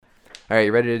All right,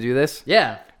 you ready to do this?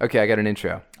 Yeah. Okay, I got an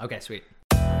intro. Okay, sweet.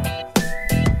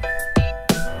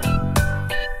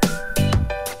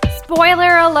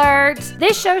 Spoiler alert!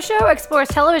 This show explores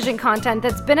television content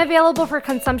that's been available for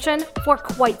consumption for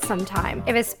quite some time.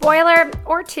 If a spoiler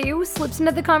or two slips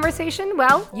into the conversation,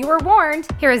 well, you were warned.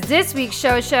 Here is this week's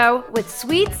show with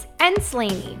Sweets and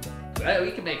Slaney.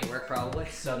 We can make it work probably.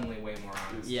 Suddenly way more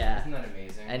honest. Yeah. Isn't that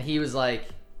amazing? And he was like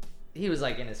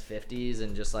in his 50s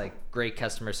and just like great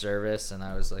customer service, and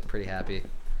I was like pretty happy.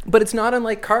 But it's not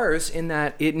unlike cars in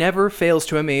that it never fails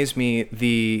to amaze me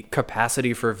the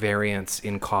capacity for variance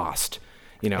in cost.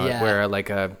 You know, where like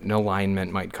an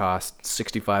alignment might cost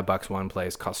 $65 one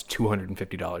place, costs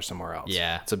 $250 somewhere else.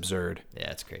 Yeah. It's absurd.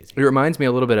 Yeah, it's crazy. It reminds me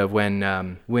a little bit of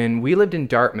when we lived in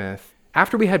Dartmouth.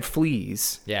 After we had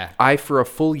fleas, I, for a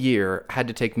full year, had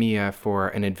to take Mia for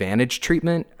an advantage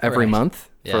treatment every month.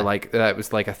 Yeah. For like, that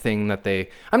was like a thing that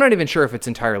I'm not even sure if it's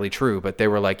entirely true, but they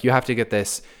were like, you have to get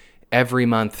this every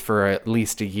month for at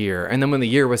least a year. And then when the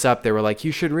year was up, they were like,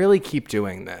 you should really keep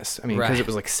doing this. I mean, because it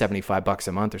was like $75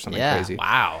 a month or something crazy.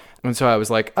 Wow. And so I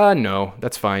was like, no,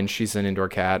 that's fine. She's an indoor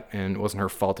cat and it wasn't her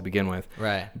fault to begin with.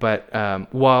 Right. But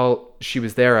while she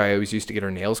was there, I always used to get her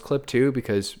nails clipped too,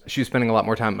 because she was spending a lot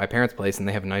more time at my parents' place and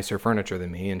they have nicer furniture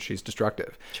than me and she's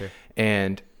destructive. Sure.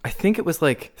 And I think it was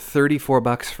like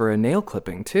 $34 for a nail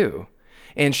clipping too.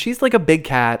 And she's like a big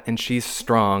cat and she's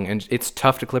strong and it's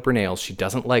tough to clip her nails. She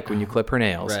doesn't like when you clip her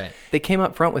nails. Right. They came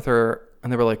up front with her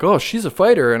and they were like, oh, she's a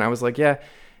fighter. And I was like, yeah.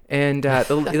 And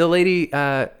the lady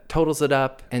totals it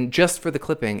up. And just for the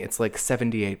clipping, it's like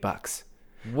 $78.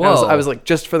 Whoa. I was like,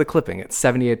 just for the clipping, it's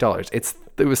 $78.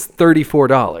 It was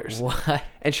 $34. What?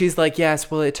 And she's like, yes,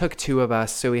 well, it took two of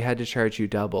us, so we had to charge you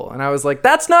double. And I was like,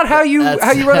 that's not how you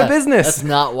run a business. That's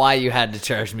not why you had to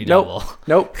charge me double.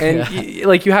 Nope. And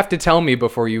you have to tell me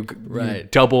before you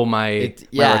double my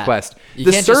request. You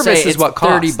the can't service just say is what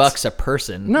costs $30 a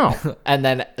person. No. And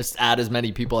then add as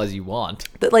many people as you want.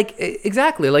 But like,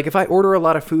 exactly. Like if I order a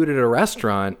lot of food at a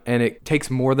restaurant and it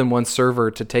takes more than one server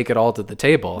to take it all to the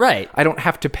table, right, I don't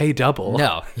have to pay double.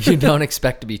 No, you don't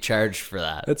expect to be charged for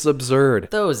that. That's absurd.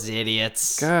 Those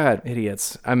idiots. God,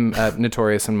 idiots. I'm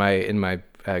notorious in my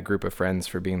group of friends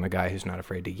for being the guy who's not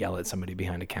afraid to yell at somebody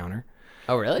behind a counter.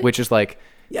 Oh, really? Which is like,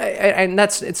 yeah, and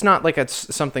it's not like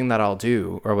it's something that I'll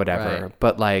do or whatever, right.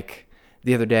 But like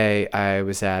the other day I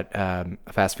was at a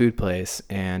fast food place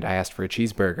and I asked for a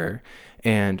cheeseburger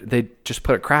and they just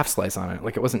put a Kraft slice on it.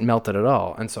 Like it wasn't melted at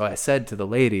all. And so I said to the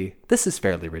lady, this is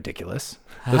fairly ridiculous.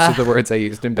 Those are the words I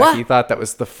used. And Becky thought that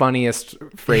was the funniest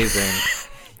phrasing.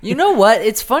 You know what?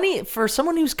 It's funny for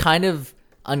someone who's kind of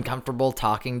uncomfortable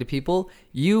talking to people.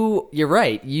 You're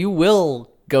right. You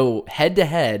will go head to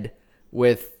head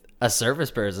with a service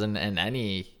person in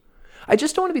any. I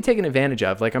just don't want to be taken advantage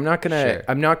of. Like I'm not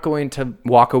going to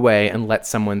walk away and let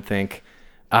someone think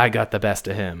I got the best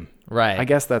of him. Right. I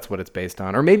guess that's what it's based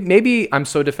on. Or maybe I'm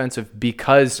so defensive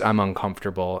because I'm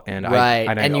uncomfortable and I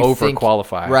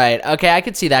overqualify. Right. Okay, I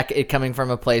could see that it coming from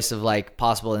a place of like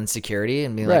possible insecurity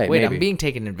and being like, wait, maybe. I'm being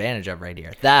taken advantage of right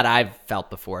here. That I've felt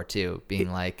before too,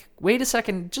 being like, wait a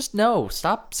second, just no,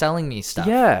 stop selling me stuff.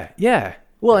 Yeah.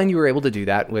 Well, and you were able to do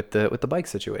that with the bike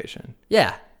situation.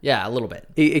 Yeah, a little bit.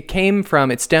 It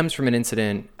stems from an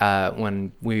incident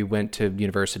when we went to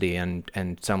university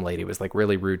and some lady was like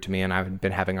really rude to me and I've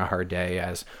been having a hard day,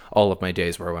 as all of my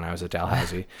days were when I was at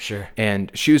Dalhousie. Sure. And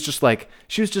she was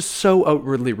just so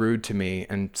outwardly rude to me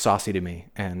and saucy to me.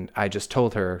 And I just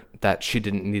told her that she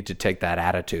didn't need to take that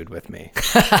attitude with me.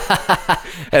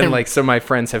 And like, so my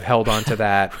friends have held on to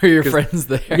that. Were your friends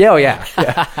there? Yeah.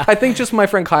 I think just my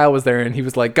friend Kyle was there and he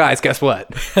was like, guys, guess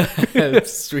what?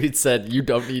 Sweet said, you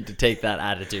don't need to take that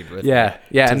attitude with me. Yeah.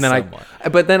 And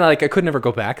then I could never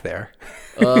go back there.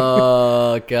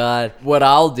 Oh God. What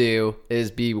I'll do is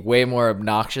be way more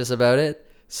obnoxious about it.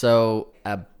 So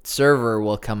a server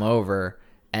will come over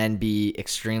and be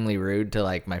extremely rude to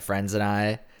like my friends and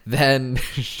I. Then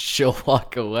she'll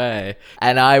walk away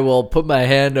and I will put my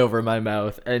hand over my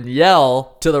mouth and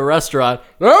yell to the restaurant,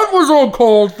 that was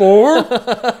uncalled for.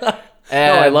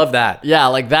 And I love that. Yeah,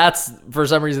 like that's, for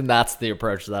some reason, that's the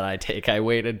approach that I take. I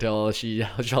wait until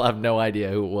she'll have no idea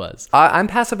who it was. I'm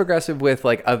passive aggressive with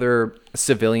like other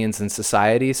civilians in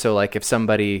society. So like if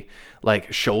somebody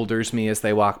like shoulders me as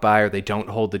they walk by, or they don't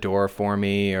hold the door for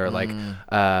me, or like,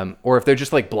 or if they're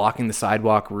just like blocking the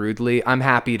sidewalk rudely, I'm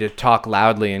happy to talk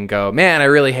loudly and go, man, I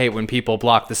really hate when people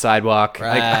block the sidewalk.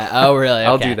 Right. Like, oh, really?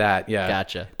 I'll Okay. do that. Yeah.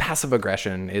 Gotcha. Passive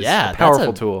aggression is a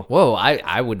powerful tool. Whoa.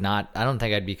 I would not, I don't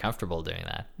think I'd be comfortable doing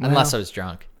that unless I was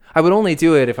drunk. I would only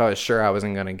do it if I was sure I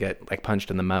wasn't going to get like punched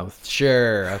in the mouth.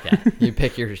 Sure. Okay. You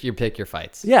pick your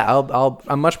fights. Yeah.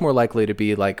 I'm much more likely to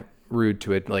be like rude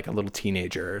to like a little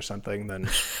teenager or something than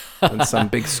some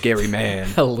big scary man.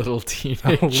 A little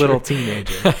teenager. A little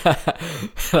teenager.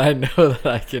 I know that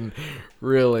I can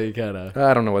really kind of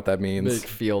I don't know what that means.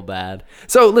 feel bad.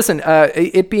 So listen,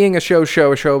 it being a show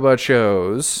about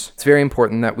shows, it's very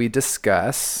important that we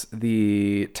discuss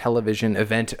the television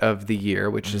event of the year,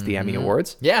 which is the Emmy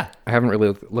Awards. Yeah. I haven't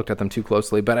really looked at them too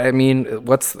closely, but I mean,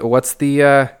 what's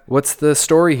the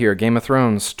story here? Game of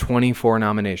Thrones, 24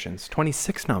 nominations,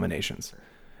 26 nominations.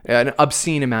 An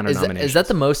obscene amount of nominations. Is that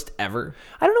the most ever?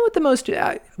 I don't know what the most.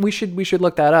 We should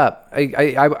look that up.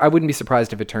 I wouldn't be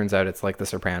surprised if it turns out it's like The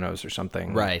Sopranos or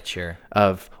something. Right. Sure.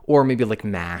 Or maybe like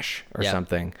MASH or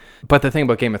something. But the thing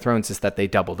about Game of Thrones is that they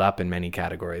doubled up in many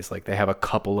categories. Like they have a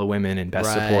couple of women in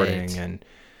Best Supporting and.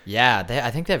 Yeah,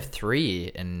 I think they have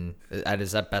 3. And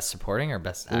is that Best Supporting or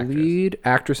Best Actress? Lead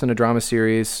actress in a drama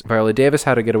series: Viola Davis,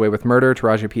 How to Get Away with Murder;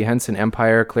 Taraji P. Henson,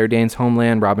 Empire; Claire Danes,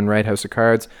 Homeland; Robin Wright, House of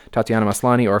Cards; Tatiana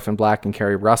Maslany, Orphan Black; and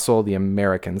Kerry Russell, The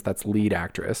Americans. That's lead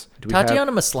actress.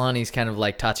 Tatiana Maslany's kind of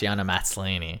like Tatiana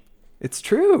Slaney. It's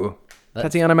true.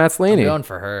 Tatiana Maslany. I'm going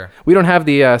for her. We don't have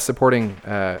the supporting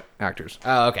actors.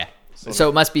 Oh, okay. So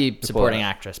it must be supporting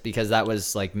actress because that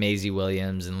was like Maisie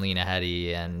Williams and Lena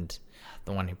Headey and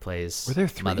the one who plays Were there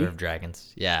 3? Mother of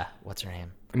Dragons. Yeah. What's her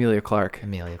name? Amelia Clark.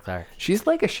 Amelia Clark. She's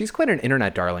quite an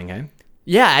internet darling, eh?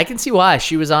 Yeah, I can see why.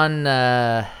 She was on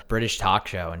British talk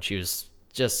show and she was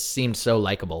just seemed so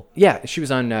likable. Yeah, she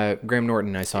was on Graham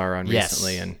Norton. I saw her on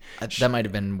recently, and that might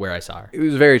have been where I saw her. It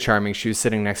was very charming. She was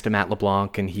sitting next to Matt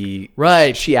LeBlanc, and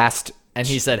she asked, and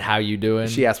he said, "How you doing?"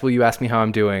 She asked, "Will you ask me how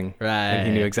I'm doing?" Right, and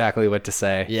he knew exactly what to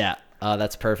say. Yeah, oh,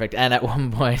 that's perfect. And at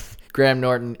one point, Graham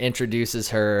Norton introduces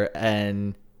her,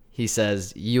 and he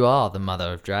says, "You are the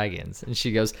mother of dragons," and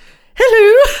she goes,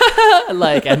 "Hello,"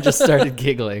 and just started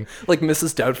giggling, like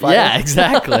Mrs. Doubtfire. Yeah,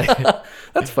 exactly.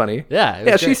 That's funny. Yeah,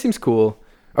 yeah, she seems cool.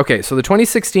 Okay, so the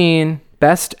 2016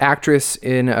 Best Actress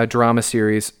in a Drama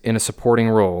Series in a Supporting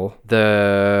Role.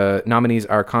 The nominees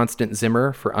are Constance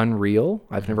Zimmer for Unreal.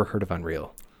 I've never heard of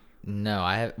Unreal. No,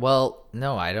 I have. Well,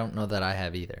 no, I don't know that I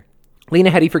have either. Lena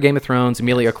Headey for Game of Thrones,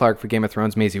 Amelia Clark for Game of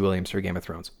Thrones, Maisie Williams for Game of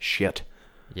Thrones. Shit.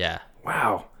 Yeah.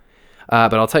 Wow.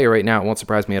 But I'll tell you right now, it won't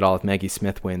surprise me at all if Maggie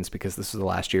Smith wins because this is the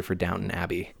last year for Downton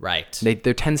Abbey. Right.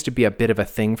 There tends to be a bit of a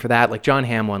thing for that. Like John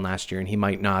Hamm won last year, and he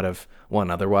might not have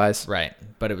won otherwise. Right.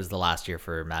 But it was the last year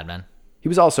for Mad Men. He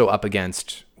was also up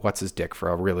against what's-his-dick for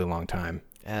a really long time,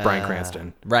 Bryan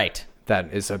Cranston. Right.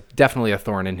 That is definitely a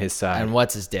thorn in his side. And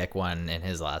what's-his-dick won in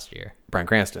his last year? Bryan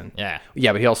Cranston. Yeah.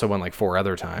 Yeah, but he also won like 4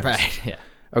 other times. Right, yeah.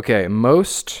 Okay,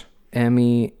 most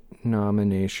Emmy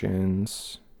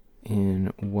nominations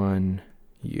in 1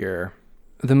 year.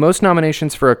 The most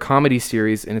nominations for a comedy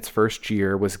series in its first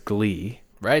year was Glee.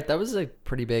 Right, that was a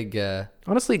pretty big...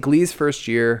 Honestly, Glee's first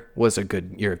year was a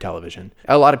good year of television.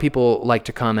 A lot of people like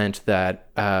to comment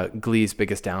that Glee's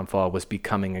biggest downfall was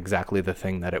becoming exactly the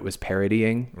thing that it was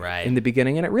parodying in the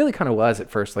beginning, and it really kind of was at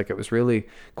first. Like, it was really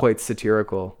quite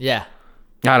satirical. Yeah.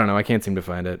 I don't know. I can't seem to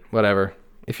find it. Whatever.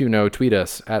 If you know, tweet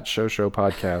us at Show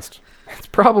Podcast. It's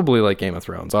probably like Game of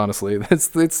Thrones, honestly.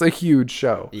 It's a huge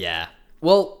show. Yeah.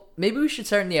 Well, maybe we should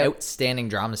start in the Outstanding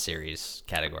Drama Series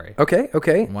category. Okay.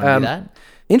 Want to do that?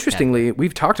 Interestingly,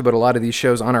 we've talked about a lot of these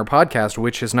shows on our podcast,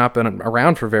 which has not been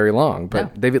around for very long,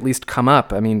 but they've at least come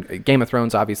up. I mean, Game of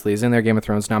Thrones obviously is in there. Game of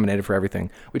Thrones nominated for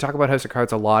everything. We talk about House of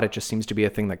Cards a lot. It just seems to be a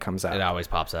thing that comes out. It always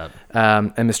pops up.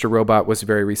 And Mr. Robot was a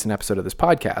very recent episode of this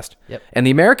podcast. Yep. And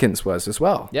The Americans was as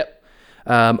well. Yep.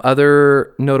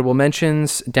 Other notable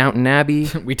mentions, Downton Abbey.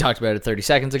 We talked about it 30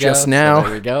 seconds ago. Just now. So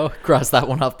there we go. Cross that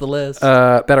one off the list.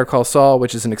 Better Call Saul,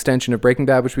 which is an extension of Breaking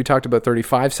Bad, which we talked about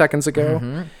 35 seconds ago.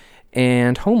 Mm-hmm.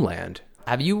 And Homeland.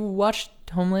 Have you watched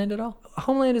Homeland at all?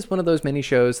 Homeland is one of those mini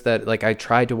shows that like I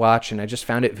tried to watch and I just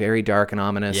found it very dark and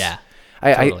ominous. Yeah.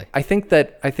 Totally. I think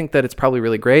that it's probably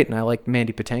really great, and I like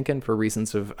Mandy Patinkin for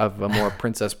reasons of a more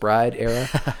Princess Bride era.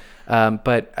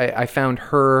 But I found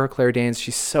her, Claire Danes,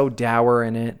 she's so dour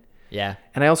in it. Yeah.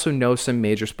 And I also know some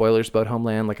major spoilers about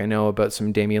Homeland. Like I know about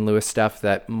some Damian Lewis stuff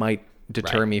that might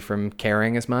deter me from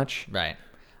caring as much. Right.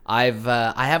 I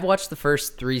have watched the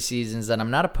first 3 seasons, and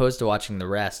I'm not opposed to watching the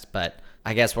rest, but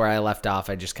I guess where I left off,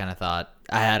 I just kind of thought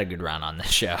I had a good run on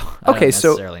this show. I don't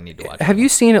necessarily need to watch have you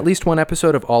seen at least one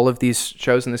episode of all of these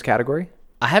shows in this category?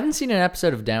 I haven't seen an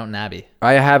episode of Downton Abbey.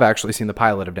 I have actually seen the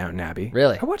pilot of Downton Abbey.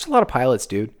 Really? I watch a lot of pilots,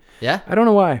 dude. Yeah? I don't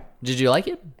know why. Did you like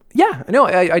it? Yeah, no,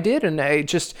 I did, and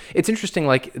it's interesting.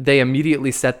 Like they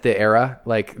immediately set the era.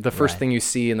 Like the first thing you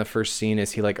see in the first scene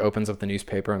is he like opens up the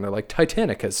newspaper and they're like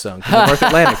Titanic has sunk in the North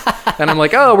Atlantic, and I'm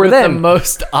like, oh, we're The then.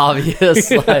 most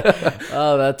obvious.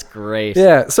 Oh, that's great.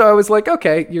 Yeah, so I was like,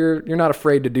 okay, you're not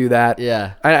afraid to do that.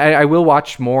 Yeah. I will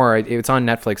watch more. It's on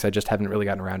Netflix. I just haven't really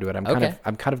gotten around to it. I'm Okay.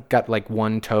 kind of got like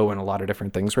one toe in a lot of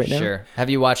different things right now. Sure. Have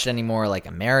you watched any more like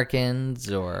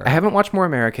Americans or? I haven't watched more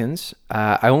Americans.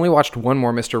 I only watched one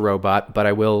more Mr. Robot, but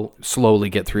I will slowly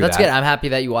get through That's that. good. I'm happy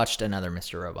that you watched another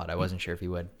Mr. Robot. I wasn't sure if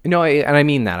you would. No, and I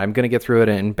mean that. I'm going to get through it,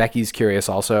 and Becky's curious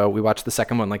also. We watched the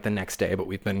second one like the next day, but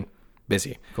we've been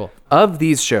busy. Cool. Of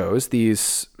these shows,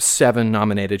 these 7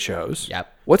 nominated shows,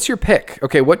 Yep. what's your pick?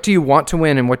 Okay, what do you want to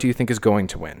win, and what do you think is going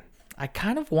to win? I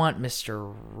kind of want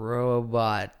Mr.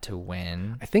 Robot to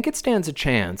win. I think it stands a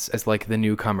chance as like the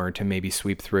newcomer to maybe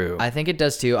sweep through. I think it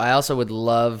does too. I also would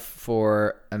love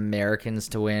for Americans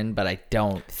to win, but I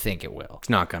don't think it will. It's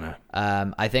not gonna.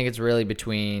 I think it's really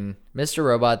between Mr.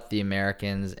 Robot, The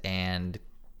Americans, and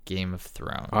Game of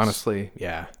Thrones. Honestly,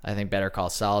 yeah. I think Better Call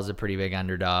Saul is a pretty big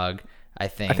underdog. I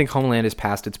think Homeland is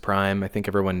past its prime. I think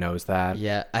everyone knows that.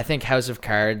 Yeah, I think House of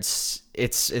Cards,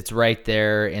 it's right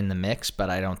there in the mix,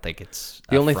 but I don't think it's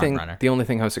The only thing runner.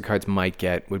 House of Cards might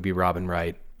get would be Robin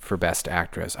Wright for Best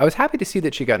Actress. I was happy to see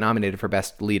that she got nominated for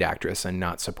Best Lead Actress and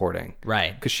not supporting.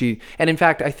 Right. Because and in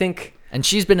fact, I think... And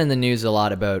she's been in the news a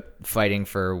lot about fighting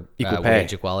for Equal pay.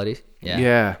 wage equality. Yeah.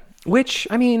 Yeah. Which,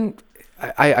 I mean...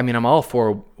 I mean, I'm all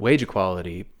for wage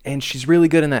equality, and she's really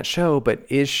good in that show, but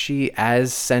is she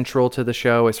as central to the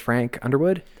show as Frank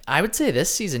Underwood? I would say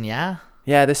this season, yeah.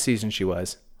 Yeah, this season she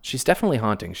was. She's definitely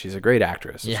haunting. She's a great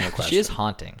actress. There's Yeah, no question. she is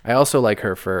haunting. I also like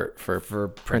her for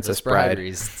Princess Bride.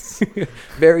 reasons.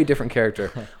 Very different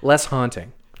character. Less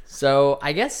haunting. So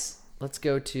I guess let's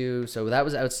go to, so that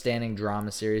was Outstanding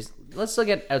Drama Series. Let's look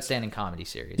at Outstanding Comedy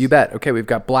Series. You bet. Okay, we've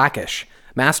got Blackish,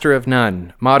 Master of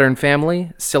None, Modern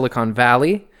Family, Silicon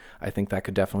Valley. I think that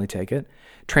could definitely take it.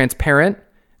 Transparent,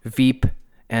 Veep,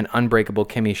 and Unbreakable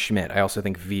Kimmy Schmidt. I also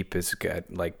think Veep is good.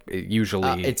 Like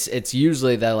usually, It's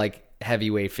usually the like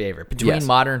heavyweight favorite. Between Yes.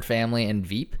 Modern Family and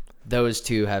Veep, those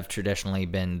two have traditionally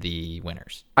been the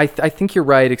winners. I think you're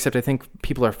right, except I think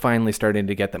people are finally starting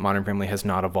to get that Modern Family has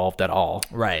not evolved at all.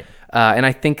 Right. And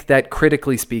I think that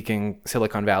critically speaking,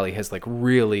 Silicon Valley has like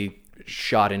really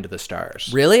shot into the stars.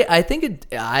 Really? I think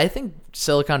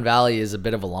Silicon Valley is a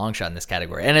bit of a long shot in this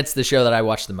category, and it's the show that I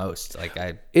watch the most.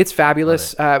 It's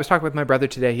fabulous. I was talking with my brother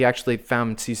today. He actually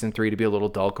found season 3 to be a little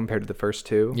dull compared to the first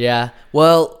 2. Yeah.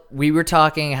 Well, we were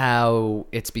talking how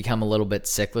it's become a little bit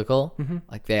cyclical. Mm-hmm.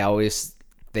 Like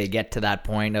they get to that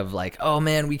point of like, oh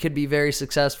man, we could be very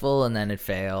successful, and then it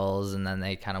fails, and then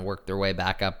they kind of work their way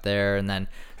back up there, and then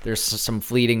there's some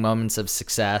fleeting moments of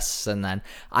success, and then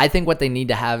I think what they need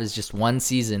to have is just one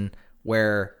season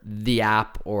where the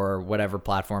app or whatever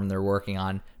platform they're working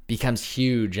on becomes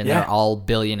huge, and they're all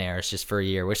billionaires just for a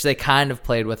year, which they kind of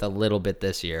played with a little bit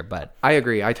this year. But I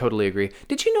agree. I totally agree.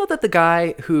 Did you know that the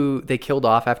guy who they killed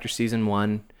off after season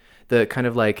 1, the kind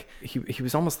of like he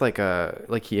was almost like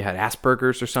he had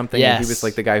Asperger's or something? Yes. And he was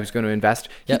like the guy who's going to invest.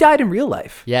 He Yep. died in real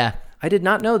life. yeah, I did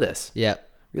not know this. yeah.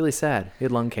 Really sad. He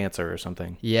had lung cancer or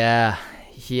something. Yeah,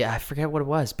 I forget what it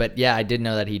was, but yeah, I did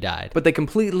know that he died. But they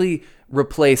completely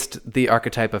replaced the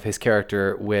archetype of his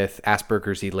character with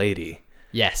Asperger's-y lady.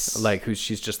 Yes, Like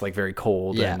she's just like very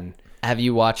cold. yeah. And Have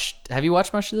you watched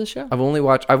much of the show?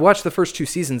 I've watched the first 2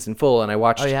 seasons in full, and I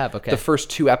watched Okay. the first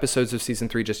 2 episodes of season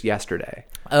 3 just yesterday.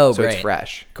 Oh, so great. it's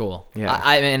fresh. Cool. Yeah.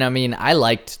 I mean, I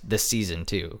liked this season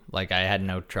too. Like, I had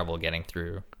no trouble getting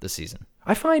through the season.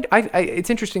 I find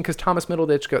it's interesting because Thomas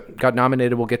Middleditch got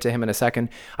nominated. We'll get to him in a second.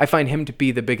 I find him to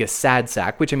be the biggest sad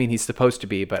sack, which I mean he's supposed to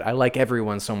be, but I like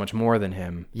everyone so much more than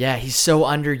him. Yeah, he's so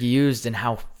underused, and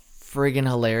how friggin'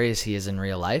 hilarious he is in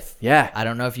real life. Yeah. I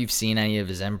don't know if you've seen any of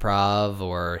his improv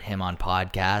or him on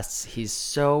podcasts. He's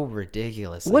so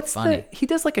ridiculously funny. He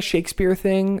does like a Shakespeare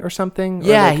thing or something? Or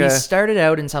Yeah, like he started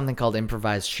out in something called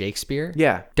improvised Shakespeare.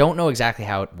 Yeah. Don't know exactly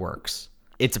how it works.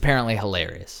 It's apparently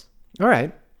hilarious. All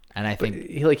right. And I think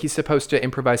He's supposed to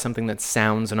improvise something that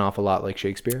sounds an awful lot like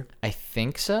Shakespeare? I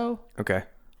think so. Okay.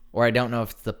 Or I don't know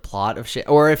if it's the plot of shit,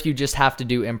 or if you just have to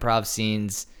do improv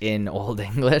scenes in Old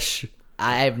English.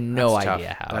 I have no That's idea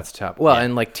tough. how. That's tough. Well,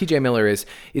 and like TJ Miller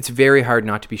it's very hard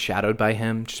not to be shadowed by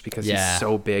him just because Yeah. he's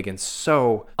so big and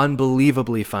so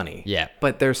unbelievably funny. Yeah.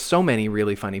 But there's so many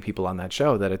really funny people on that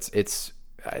show that it's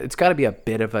got to be a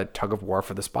bit of a tug of war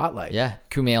for the spotlight. Yeah,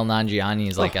 Kumail Nanjiani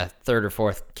is like a third or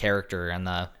fourth character on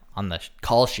the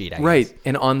call sheet. I guess. Right.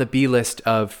 And on the B list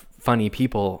of funny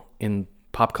people in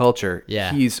pop culture,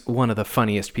 Yeah. he's one of the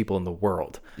funniest people in the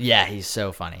world. Yeah, he's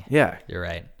so funny. Yeah. You're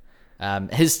right.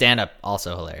 His stand-up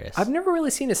also hilarious. I've never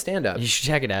really seen a stand-up. You should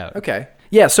check it out. Okay.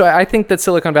 Yeah, so I think that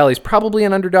Silicon Valley is probably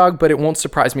an underdog, but it won't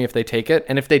surprise me if they take it.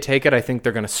 And if they take it, I think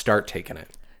they're going to start taking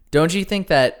it. Don't you think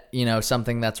that,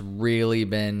 something that's really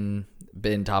been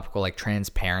topical, like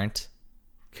Transparent,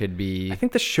 could be... I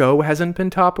think the show hasn't been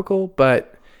topical,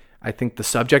 but I think the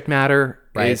subject matter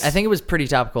is... I think it was pretty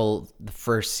topical the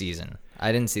first season.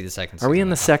 I didn't see the second season. Are we in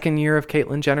the second year of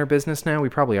Caitlyn Jenner business now? We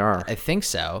probably are. I think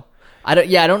so. I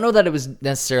don't know that it was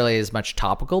necessarily as much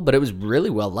topical, but it was really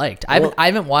well liked. I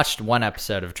haven't watched one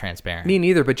episode of Transparent. Me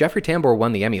neither, but Jeffrey Tambor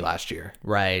won the Emmy last year.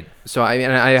 Right. So I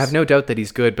have no doubt that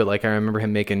he's good, but like I remember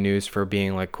him making news for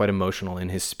being like quite emotional in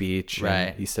his speech. Right.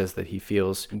 And he says that he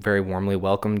feels very warmly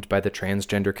welcomed by the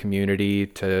transgender community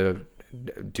to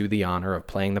do the honor of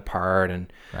playing the part.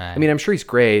 And Right. I mean, I'm sure he's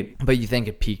great. But you think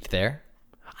it peaked there?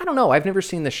 I don't know. I've never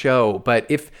seen the show, but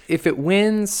if it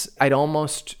wins, I'd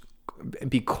almost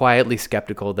be quietly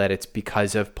skeptical that it's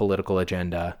because of political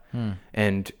agenda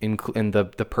and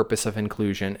the purpose of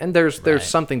inclusion. And there's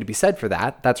something to be said for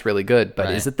that. That's really good.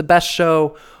 But is it the best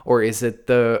show, or is it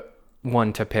the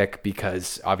one to pick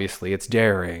because obviously it's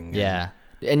daring? Yeah.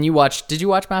 And did you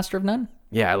watch Master of None?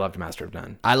 Yeah, I loved Master of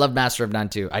None. I love Master of None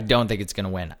too. I don't think it's going to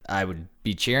win. I would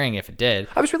be cheering if it did.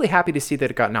 I was really happy to see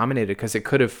that it got nominated because it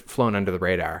could have flown under the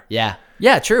radar. Yeah.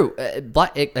 Yeah, true.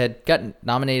 It got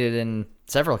nominated in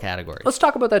several categories. Let's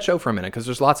talk about that show for a minute because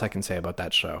there's lots I can say about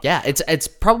that show. Yeah, it's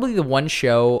probably the one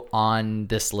show on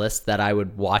this list that I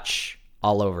would watch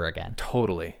all over again.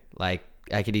 Totally. Like,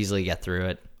 I could easily get through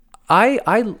it.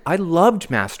 I loved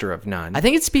Master of None. I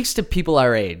think it speaks to people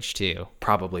our age too.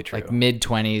 Probably true. Like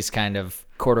mid-20s kind of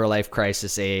quarter-life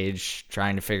crisis age,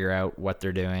 trying to figure out what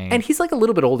they're doing. And he's like a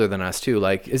little bit older than us too.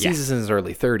 Like Aziz is in his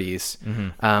early 30s,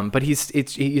 but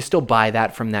you still buy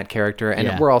that from that character.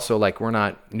 And we're also like, we're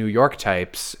not New York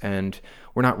types, and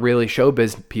we're not really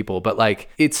showbiz people, but like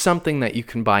it's something that you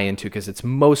can buy into because it's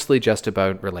mostly just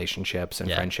about relationships and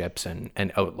friendships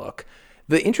and outlook.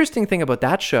 The interesting thing about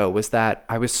that show was that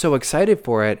I was so excited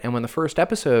for it, and when I watched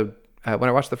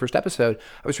the first episode,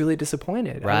 I was really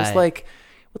disappointed. Right. I was like,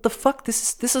 what the fuck?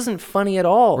 This isn't funny at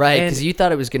all. Right, because you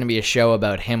thought it was going to be a show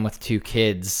about him with two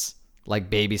kids, like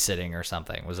babysitting or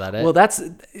something. Was that it? Well,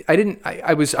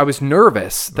 I was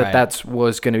nervous that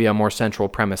was going to be a more central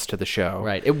premise to the show.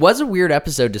 Right. It was a weird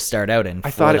episode to start out in.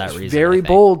 I thought it was very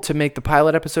bold to make the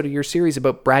pilot episode of your series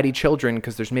about bratty children,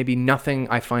 because there's maybe nothing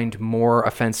I find more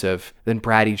offensive than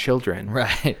bratty children.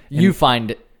 Right. You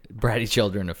find bratty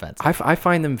children offensive. I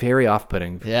find them very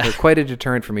off-putting. Yeah. They're quite a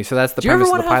deterrent for me. So that's the Do you ever premise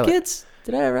of want the to have pilot. kids?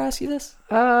 Did I ever ask you this?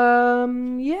 Yeah,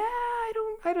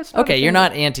 I just. Okay, you're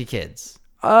not anti-kids.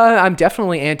 I'm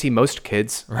definitely anti most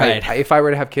kids. Right. If I were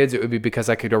to have kids, it would be because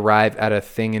I could arrive at a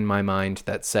thing in my mind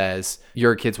that says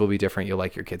your kids will be different. You'll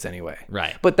like your kids anyway.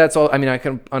 Right. But that's all. I mean, I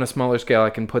can, on a smaller scale, I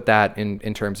can put that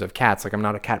in terms of cats. Like, I'm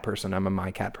not a cat person. I'm a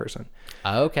my cat person.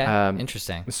 Okay.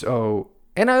 Interesting. So,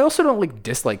 and I also don't like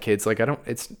dislike kids. Like,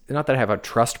 it's not that I have a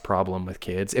trust problem with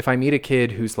kids. If I meet a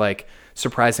kid who's like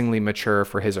surprisingly mature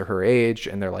for his or her age,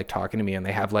 and they're like talking to me and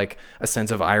they have like a sense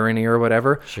of irony or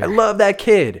whatever, I love that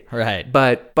kid. Right.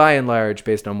 But by and large,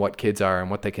 based on what kids are and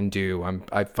what they can do,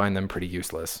 I find them pretty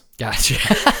useless. Gotcha.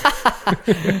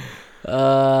 I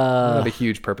don't have a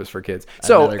huge purpose for kids.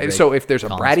 So if there's a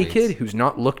bratty kid who's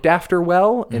not looked after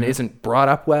well and isn't brought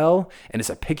up well and is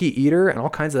a picky eater and all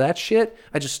kinds of that shit,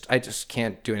 I just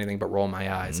can't do anything but roll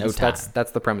my eyes.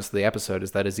 That's the premise of the episode,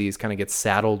 is that Aziz kind of gets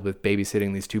saddled with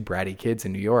babysitting these two bratty kids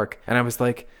in New York. And I was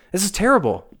like, this is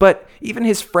terrible. But even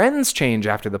his friends change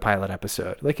after the pilot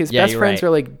episode. Like, his best friends are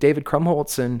like David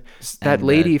Krumholtz and that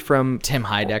lady from Tim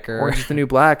Heidecker, Orange is the New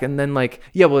Black, and then like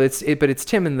it's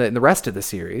Tim in the rest of the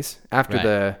series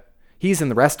after he's in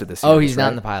the rest of the series. Oh, he's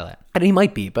not in the pilot. And he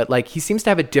might be, but like he seems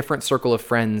to have a different circle of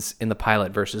friends in the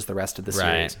pilot versus the rest of the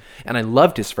series. And I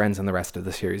loved his friends in the rest of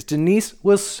the series. Denise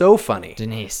was so funny.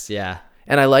 Yeah.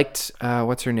 And I liked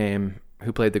what's her name,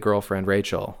 who played the girlfriend,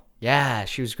 Rachel. Yeah,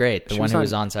 she was great. The one who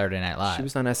was on Saturday Night Live. She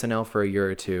was on SNL for a year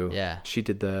or two. Yeah. She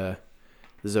did the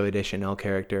Zooey Deschanel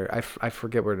character. I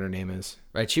forget what her name is.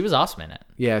 Right, she was awesome in it.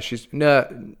 Yeah, she's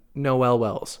Noelle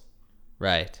Wells.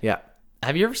 Right. Yeah.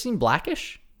 Have you ever seen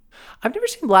Blackish? I've never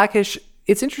seen Blackish.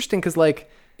 It's interesting because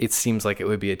like it seems like it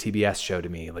would be a TBS show to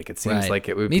me. Like it seems like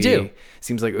it would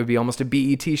seems like it would be almost a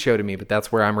BET show to me, but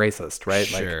that's where I'm racist, right?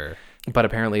 Sure. Like, but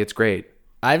apparently it's great.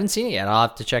 I haven't seen it yet. I'll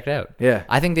have to check it out. Yeah.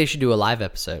 I think they should do a live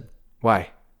episode.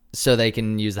 Why? So they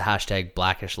can use the hashtag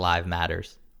Blackish Live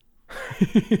Matters.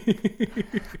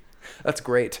 That's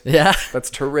great. Yeah. That's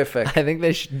terrific. I think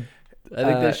they should.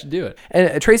 They should do it.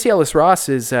 And Tracy Ellis Ross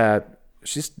is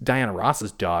she's Diana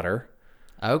Ross's daughter.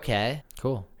 Okay.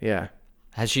 Cool. Yeah.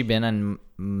 Has she been on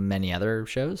many other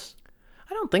shows?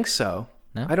 I don't think so.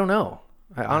 No? I don't know.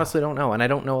 I honestly don't know. And I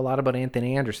don't know a lot about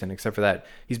Anthony Anderson, except for that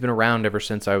he's been around ever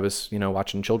since I was,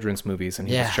 watching children's movies and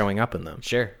he was showing up in them.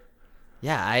 Sure.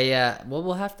 Yeah,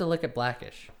 we'll have to look at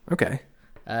Blackish. Okay.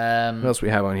 What else we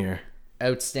have on here?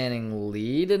 Outstanding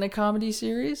lead in a comedy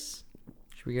series?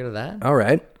 Should we go to that? All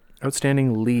right.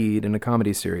 Outstanding lead in a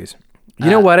comedy series. You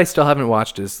know what I still haven't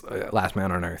watched is Last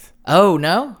Man on Earth. Oh,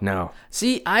 no? No.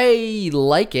 See, I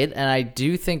like it, and I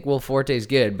do think Will Forte's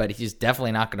good, but he's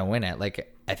definitely not going to win it.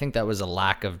 Like, I think that was a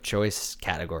lack of choice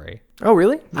category. Oh,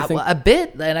 really? Well, a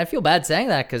bit, and I feel bad saying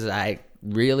that because I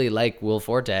really like Will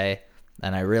Forte,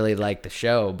 and I really like the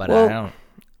show, but I don't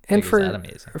think it's that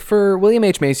amazing. For William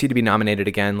H. Macy to be nominated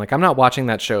again, like, I'm not watching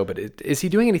that show, but is he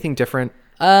doing anything different?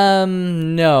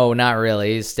 No, not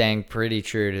really. He's staying pretty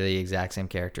true to the exact same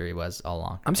character he was all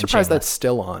along. I'm surprised that's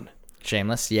still on.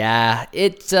 Shameless, yeah.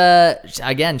 It's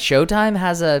again, Showtime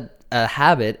has a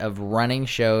habit of running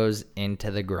shows into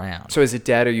the ground. So is it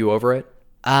dead? Are you over it?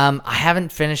 I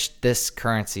haven't finished this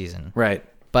current season. Right.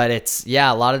 But it's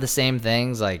a lot of the same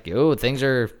things. Like,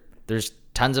 there's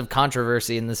tons of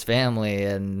controversy in this family,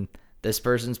 and this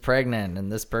person's pregnant,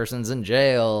 and this person's in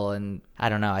jail, and I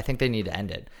don't know. I think they need to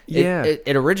end it. Yeah.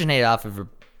 It originated off of a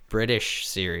British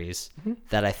series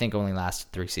that I think only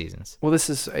lasted 3 seasons. Well, this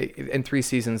is in 3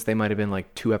 seasons. They might have been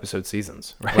like 2-episode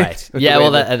seasons, right? Right. Yeah.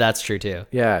 Well, that's true too.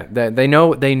 Yeah. They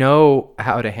know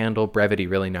how to handle brevity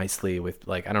really nicely with,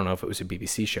 like, I don't know if it was a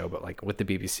BBC show, but like with the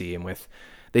BBC and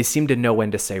they seem to know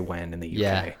when to say when in the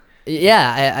UK.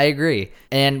 Yeah. I agree.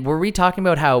 And were we talking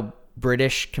about how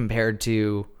British compared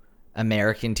to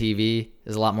American TV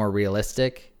is a lot more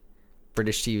realistic?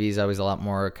 British TV is always a lot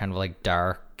more kind of like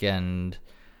dark and,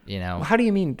 Well, how do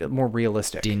you mean more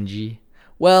realistic? Dingy.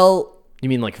 Well, you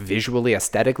mean like visually,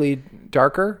 aesthetically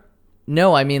darker?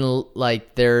 No, I mean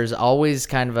like there's always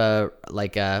kind of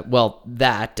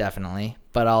that definitely,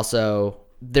 but also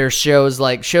there's shows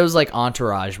like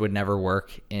Entourage would never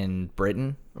work in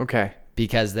Britain. Okay.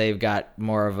 Because they've got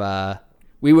more of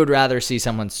we would rather see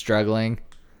someone struggling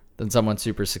than someone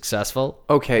super successful.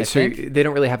 Okay, so they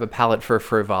don't really have a palette for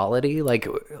frivolity, like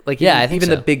yeah, I think even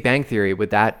so. The Big Bang Theory would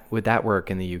that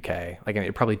work in the UK? Like, I mean,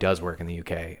 it probably does work in the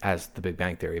UK as The Big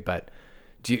Bang Theory, but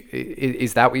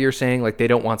is that what you're saying? Like, they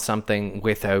don't want something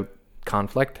without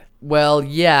conflict? Well,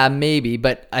 yeah, maybe,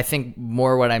 but I think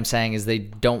more what I'm saying is they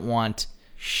don't want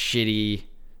shitty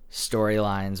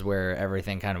storylines where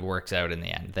everything kind of works out in the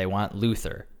end. They want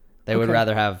Luther. They would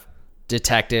rather have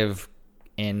detective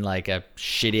in like a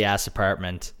shitty ass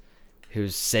apartment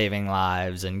who's saving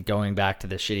lives and going back to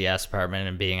the shitty ass apartment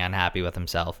and being unhappy with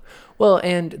himself. Well,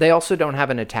 and they also don't have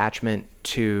an attachment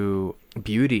to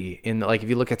beauty in if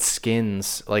you look at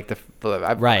Skins, like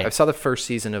I saw the first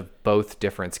season of both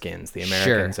different Skins, the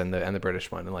Americans and the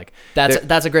British one, and like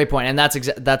that's a great point, and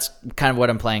that's kind of what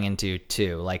I'm playing into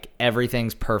too. Like,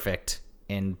 everything's perfect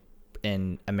in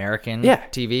American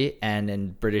TV, and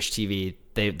in British TV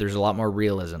there's a lot more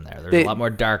realism there. There's a lot more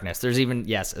darkness. There's even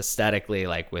aesthetically,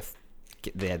 like with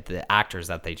the actors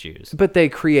that they choose. But they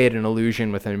create an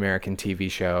illusion with an American TV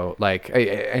show, like,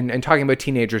 and talking about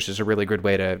teenagers is a really good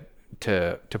way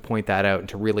to point that out and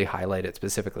to really highlight it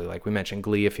specifically. Like we mentioned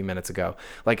Glee a few minutes ago.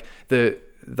 Like the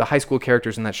high school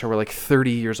characters in that show were like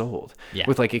 30 years old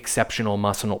with like exceptional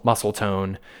muscle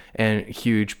tone and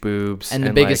huge boobs. And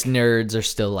the biggest nerds are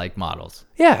still like models.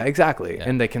 Yeah, exactly. Yeah.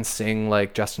 And they can sing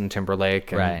like Justin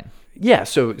Timberlake. And, right. Yeah.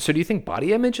 So do you think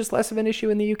body image is less of an issue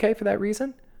in the UK for that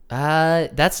reason?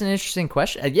 That's an interesting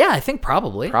question. Yeah, I think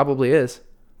probably. Probably is.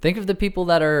 Think of the people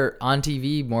that are on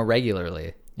TV more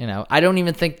regularly. I don't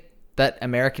even think that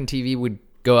American TV would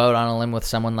go out on a limb with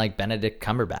someone like Benedict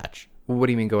Cumberbatch. What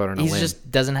do you mean go out on a limb? He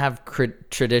just doesn't have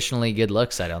traditionally good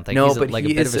looks, I don't think. No, he's but a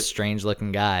bit of a strange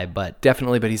looking guy, but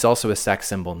definitely, but he's also a sex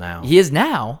symbol now. He is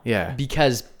now. Yeah.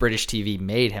 Because British TV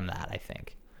made him that, I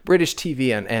think. British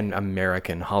TV and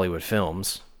American Hollywood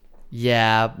films.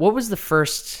 Yeah. What was the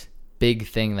first big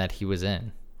thing that he was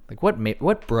in? Like,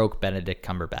 what broke Benedict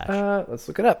Cumberbatch? Let's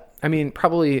look it up. I mean,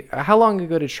 probably, how long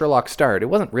ago did Sherlock start? It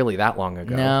wasn't really that long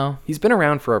ago. No. He's been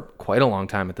around for quite a long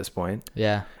time at this point.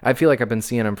 Yeah. I feel like I've been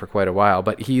seeing him for quite a while,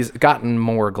 but he's gotten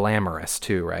more glamorous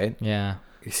too, right? Yeah.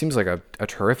 He seems like a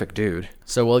terrific dude.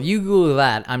 So while you Google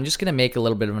that, I'm just going to make a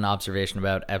little bit of an observation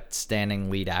about outstanding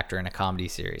lead actor in a comedy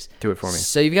series. Do it for me.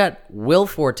 So you've got Will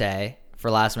Forte for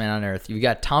Last Man on Earth. You've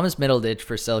got Thomas Middleditch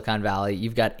for Silicon Valley.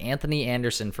 You've got Anthony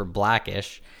Anderson for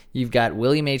Blackish. You've got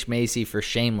William H. Macy for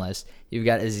Shameless. You've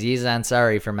got Aziz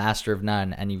Ansari for Master of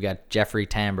None. And you've got Jeffrey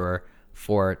Tambor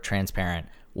for Transparent.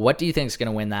 What do you think is going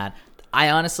to win that? I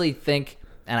honestly think,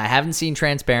 and I haven't seen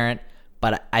Transparent,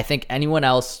 but I think anyone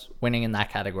else winning in that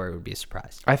category would be a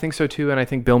surprise. I think so too, and I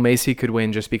think Bill Macy could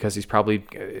win just because he's probably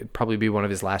be one of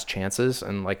his last chances,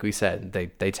 and like we said,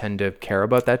 they tend to care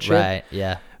about that shit. Right,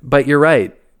 yeah. But you're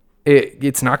right.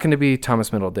 It's not going to be Thomas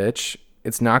Middleditch.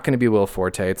 It's not going to be Will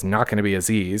Forte. It's not going to be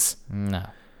Aziz. No.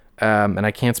 And I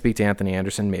can't speak to Anthony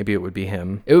Anderson. Maybe it would be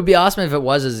him. It would be awesome if it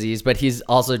was Aziz, but he's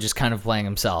also just kind of playing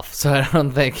himself. So I don't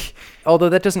think... Although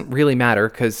that doesn't really matter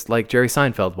because, like, Jerry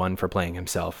Seinfeld won for playing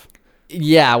himself.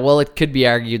 Yeah, well, it could be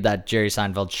argued that Jerry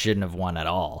Seinfeld shouldn't have won at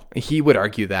all. He would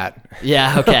argue that.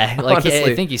 Yeah, okay. Like,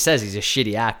 Honestly. I think he says he's a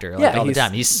shitty actor all the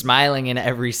time. He's smiling in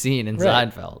every scene in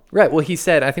Seinfeld. Right. Well, he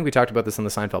said, I think we talked about this on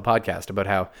the Seinfeld podcast, about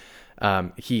how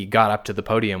he got up to the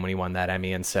podium when he won that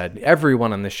Emmy and said,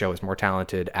 everyone on this show is more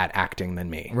talented at acting than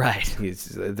me. Right.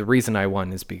 The reason I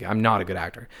won is because I'm not a good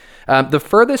actor. The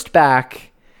furthest back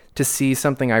to see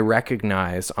something I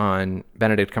recognize on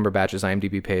Benedict Cumberbatch's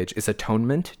IMDb page is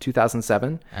Atonement,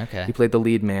 2007. Okay. He played the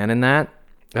lead man in that.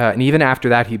 And even after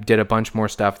that, he did a bunch more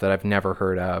stuff that I've never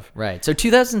heard of. Right. So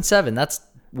 2007, that's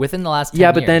within the last 10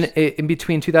 Yeah, but years. then in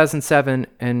between 2007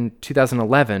 and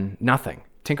 2011, nothing.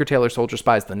 Tinker Tailor Soldier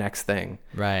Spy is the next thing.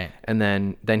 Right. And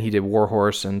then he did War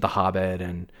Horse and The Hobbit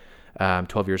and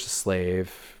 12 Years a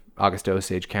Slave, August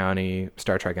Osage County,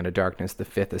 Star Trek Into Darkness, The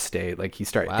Fifth Estate. Like he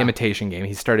started Imitation Game.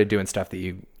 He started doing stuff that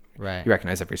you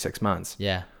recognize every 6 months.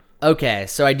 Yeah. Okay,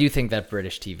 so I do think that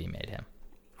British TV made him.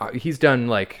 He's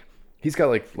done he's got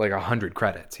like 100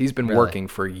 credits. He's been working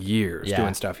for years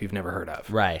doing stuff you've never heard of.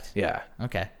 Right. Yeah.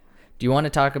 Okay. Do you want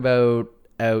to talk about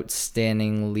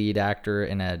outstanding lead actor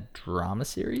in a drama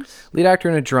series? Lead actor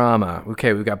in a drama.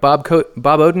 Okay, we've got Bob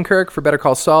Odenkirk for Better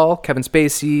Call Saul, Kevin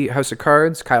Spacey, House of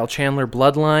Cards, Kyle Chandler,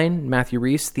 Bloodline, Matthew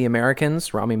Rhys, The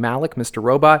Americans, Rami Malek, Mr.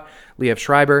 Robot, Liev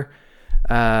Schreiber,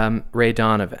 Ray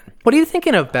Donovan. What are you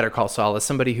thinking of Better Call Saul as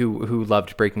somebody who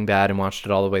loved Breaking Bad and watched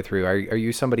it all the way through? Are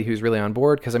you somebody who's really on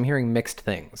board? Because I'm hearing mixed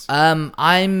things.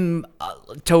 I'm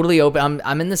totally open.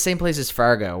 I'm in the same place as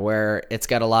Fargo, where it's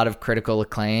got a lot of critical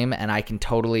acclaim, and I can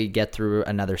totally get through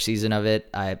another season of it.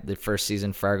 The first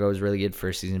season Fargo was really good.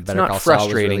 First season Better Call Saul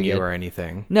was really good. It's not frustrating you or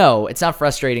anything. No, it's not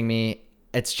frustrating me.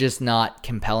 It's just not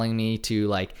compelling me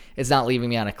to it's not leaving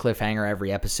me on a cliffhanger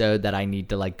every episode that I need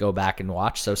to go back and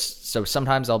watch. So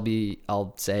sometimes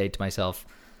I'll say to myself,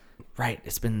 right,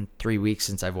 it's been 3 weeks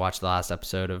since I've watched the last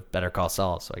episode of Better Call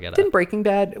Saul. So I gotta. Didn't Breaking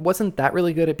Bad, wasn't that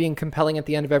really good at being compelling at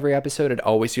the end of every episode? It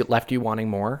always left you wanting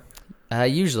more.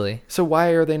 Usually. So why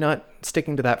are they not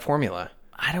sticking to that formula?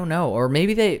 I don't know. Or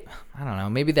maybe I don't know.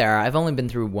 Maybe they are. I've only been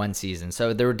through one season.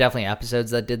 So there were definitely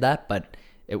episodes that did that, but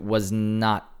it was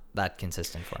not that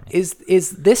consistent for me. Is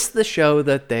this the show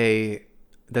that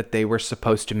they were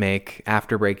supposed to make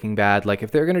after Breaking Bad? Like, if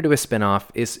they're going to do a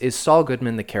spin-off, is Saul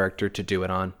Goodman the character to do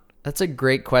it on? That's a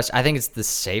great question. I think it's the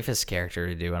safest character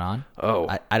to do it on.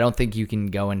 Oh. I don't think you can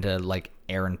go into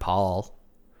Aaron Paul.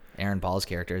 Aaron Paul's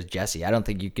character is Jesse. I don't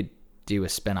think you could do a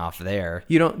spin-off there.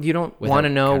 You don't want to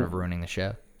know, kind of ruining the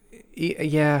show.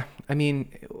 Yeah, I mean,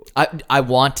 I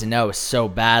want to know so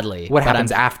badly what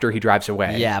happens after he drives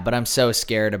away. Yeah, but I'm so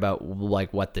scared about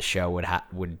what the show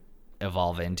would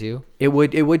evolve into. It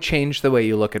would change the way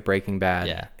you look at Breaking Bad.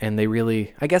 Yeah, and they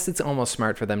really, I guess it's almost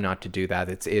smart for them not to do that.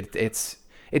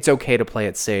 It's okay to play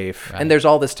it safe. Right. And there's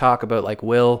all this talk about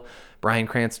will Bryan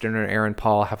Cranston or Aaron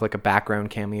Paul have a background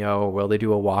cameo, or will they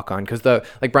do a walk on? Because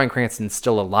Bryan Cranston's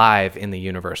still alive in the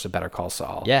universe of Better Call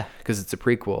Saul. Yeah, because it's a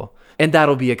prequel. And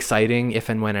that'll be exciting if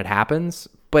and when it happens,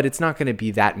 but it's not going to be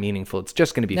that meaningful. It's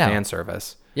just going to be fan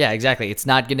service. Yeah, exactly. It's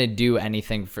not going to do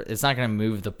anything it's not going to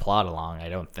move the plot along, I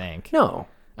don't think. No.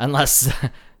 Unless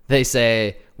they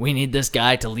say, we need this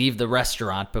guy to leave the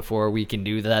restaurant before we can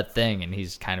do that thing, and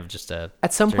he's kind of just a...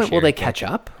 At some point, will they catch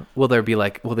up? Will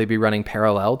they be running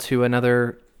parallel to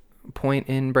another point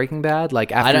in Breaking Bad?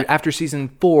 After season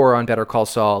 4 on Better Call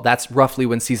Saul, that's roughly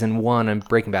when season 1 on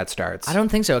Breaking Bad starts. I don't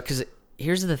think so, because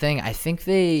here's the thing. I think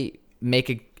they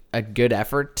make a good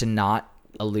effort to not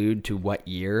allude to what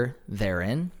year they're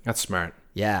in. That's smart.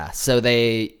 Yeah, so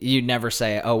you'd never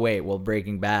say, oh wait, well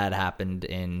Breaking Bad happened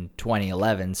in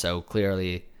 2011, so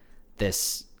clearly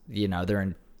this, they're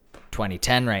in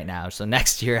 2010 right now, so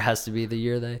next year has to be the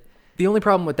year they... The only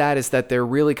problem with that is that they're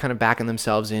really kind of backing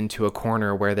themselves into a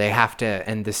corner where they have to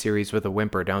end the series with a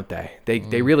whimper, don't they?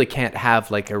 They really can't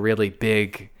have a really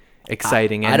big...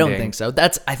 exciting ending. I don't think so.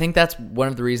 I think that's one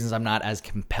of the reasons I'm not as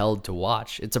compelled to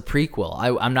watch. It's a prequel.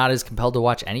 I'm not as compelled to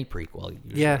watch any prequel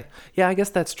usually. Yeah, I guess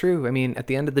that's true. I mean, at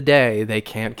the end of the day, they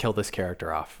can't kill this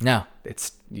character off. No.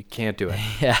 You can't do it.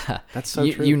 Yeah. That's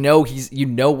so true. You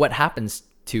know what happens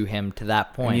to him to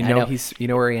that point. And you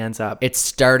know where he ends up. It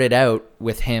started out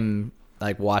with him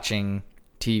watching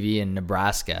TV in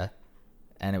Nebraska,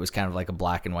 and it was kind of like a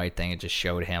black and white thing. It just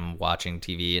showed him watching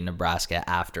TV in Nebraska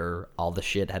after all the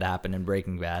shit had happened in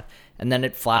Breaking Bad. And then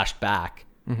it flashed back,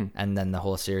 and then the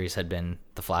whole series had been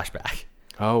the flashback.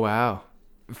 Oh, wow.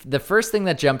 The first thing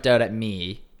that jumped out at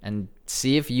me, and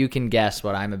see if you can guess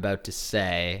what I'm about to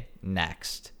say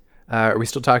next. Are we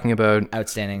still talking about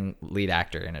Outstanding lead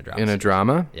actor in a drama. in a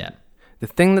drama? Yeah. The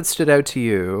thing that stood out to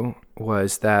you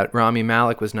was that Rami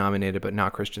Malek was nominated, but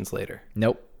not Christian Slater.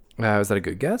 Nope. Was that a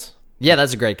good guess? Yeah,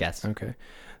 that's a great guess. Okay.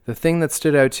 The thing that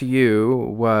stood out to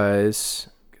you was,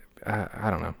 I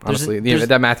don't know. Honestly,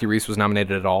 that Matthew Rhys was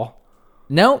nominated at all.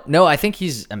 No, I think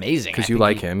he's amazing. Because you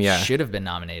like him, yeah. Should have been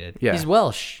nominated. Yeah. He's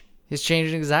Welsh. He's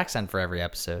changing his accent for every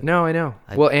episode. No, I know.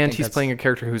 And think he's that's- playing a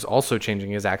character who's also changing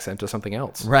his accent to something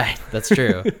else. Right, that's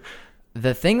true.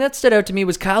 The thing that stood out to me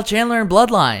was Kyle Chandler in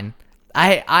Bloodline.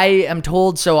 I am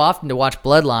told so often to watch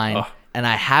Bloodline, and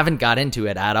I haven't got into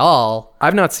it at all.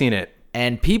 I've not seen it.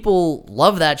 And people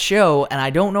love that show, and I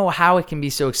don't know how it can be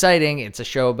so exciting. It's a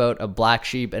show about a black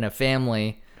sheep and a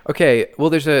family. Okay, well,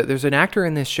 there's an actor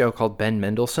in this show called Ben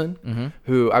Mendelsohn,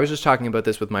 who I was just talking about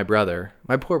this with my brother.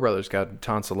 My poor brother's got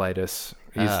tonsillitis.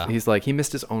 He's like, he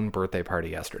missed his own birthday party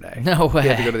yesterday. No way. He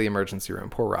had to go to the emergency room.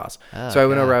 Poor Ross. So I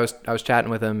went over. I was chatting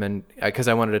with him, and because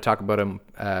I wanted to talk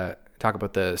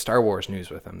about the Star Wars news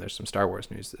with him. There's some Star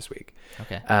Wars news this week.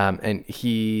 Okay. And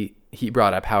he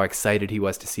brought up how excited he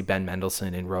was to see Ben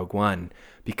Mendelsohn in Rogue One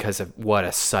because of what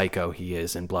a psycho he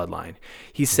is in Bloodline.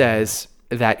 He says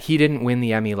that he didn't win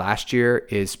the Emmy last year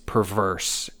is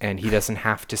perverse, and he doesn't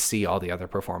have to see all the other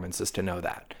performances to know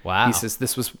that. Wow. He says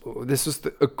this was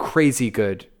a crazy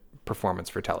good performance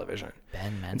for television.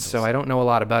 Ben Mendelsohn. And so I don't know a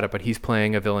lot about it, but he's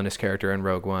playing a villainous character in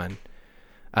Rogue One.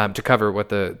 To cover what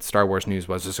the Star Wars news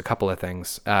was, there's a couple of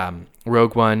things.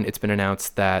 Rogue One, it's been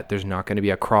announced that there's not going to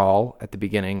be a crawl at the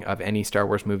beginning of any Star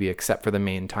Wars movie except for the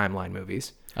main timeline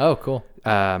movies. Oh, cool.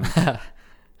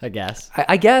 I guess.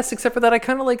 I guess, except for that, I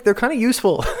kind of like, they're kind of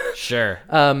useful. Sure.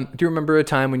 Do you remember a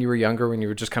time when you were younger when you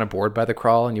were just kind of bored by the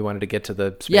crawl and you wanted to get to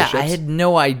the spaceships? Yeah, I had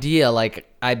no idea.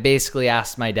 Like, I basically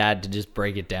asked my dad to just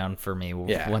break it down for me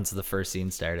once the first scene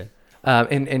started.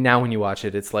 And now when you watch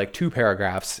it, it's like 2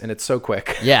 paragraphs and it's so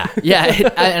quick. Yeah.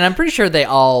 And I'm pretty sure they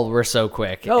all were so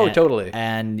quick. Oh, totally.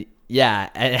 And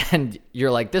and you're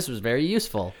like, this was very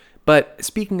useful. But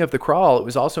speaking of the crawl, it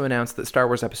was also announced that Star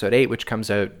Wars Episode 8, which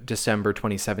comes out December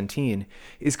 2017,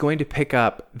 is going to pick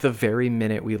up the very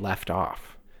minute we left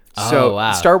off. So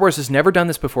wow. Star Wars has never done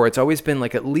this before. It's always been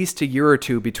like at least a year or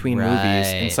two between movies.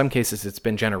 In Right. some cases, it's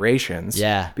been generations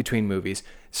between movies.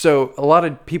 So a lot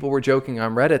of people were joking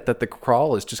on Reddit that the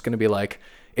crawl is just going to be like,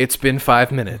 it's been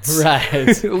 5 minutes.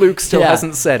 Right. Luke still Yeah.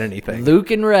 hasn't said anything. Luke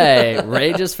and Ray.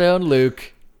 Ray just found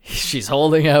Luke. She's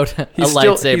holding out a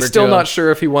lightsaber He's still to him. not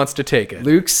sure if he wants to take it.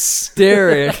 Luke's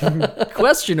staring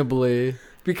questionably.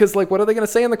 Because, like, what are they going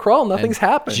to say in the crawl? Nothing's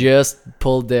happened. Just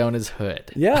pulled down his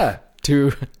hood Yeah.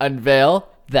 to unveil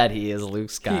that he is Luke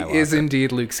Skywalker. He is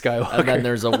indeed Luke Skywalker. And then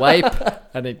there's a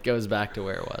wipe, and it goes back to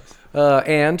where it was.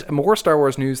 And more Star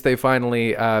Wars news. They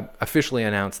finally officially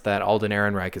announced that Alden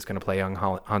Ehrenreich is going to play young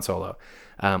Han Solo,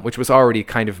 which was already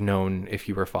kind of known if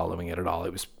you were following it at all.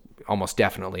 It was almost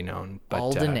definitely known. But,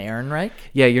 Alden Ehrenreich?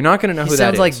 Yeah, you're not going to know who that is.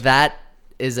 Sounds like that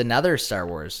is another Star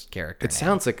Wars character. It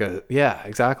sounds like yeah,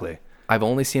 exactly. I've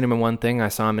only seen him in one thing. I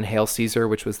saw him in Hail Caesar,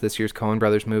 which was this year's Coen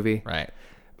Brothers movie. Right.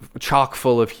 Chock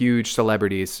full of huge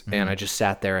celebrities, and I just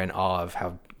sat there in awe of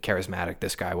how charismatic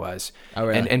this guy was. Oh,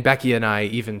 really? And Becky and I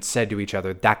even said to each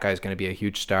other, that guy's going to be a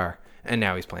huge star. And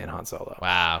now he's playing Han Solo.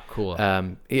 Wow, cool.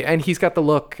 And he's got the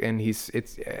look, and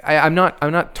I'm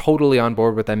not totally on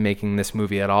board with them making this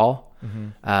movie at all.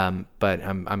 But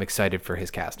I'm excited for his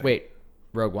casting. Wait,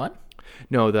 Rogue One?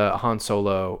 No, the Han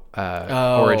Solo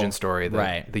origin story,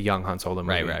 the young Han Solo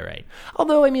movie. Right.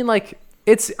 Although, I mean, like,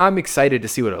 I'm excited to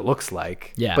see what it looks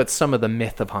like. Yeah. But some of the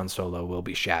myth of Han Solo will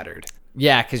be shattered.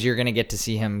 Yeah, because you're going to get to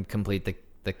see him complete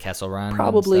the Kessel Run.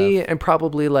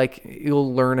 Probably like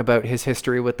you'll learn about his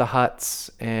history with the Hutts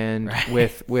and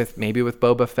with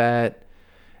Boba Fett.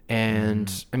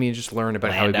 And I mean, just learn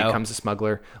about how he becomes a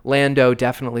smuggler. Lando,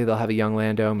 definitely they'll have a young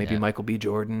Lando, maybe Michael B.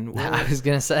 Jordan. I was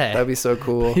going to say. That'd be so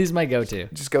cool. He's my go-to.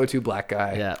 Just go-to black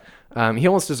guy. Yeah. He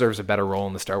almost deserves a better role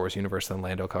in the Star Wars universe than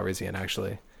Lando Calrissian,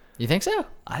 actually. You think so?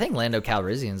 I think Lando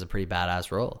Calrissian's a pretty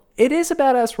badass role. It is a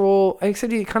badass role,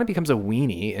 except he kind of becomes a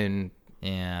weenie in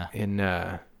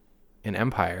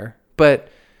Empire. But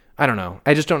I don't know.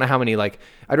 I just don't know how many, like,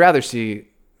 I'd rather see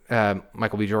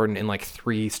Michael B. Jordan in like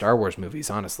 3 Star Wars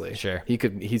movies, honestly. Sure.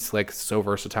 He's like so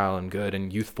versatile and good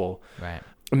and youthful. Right.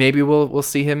 Maybe we'll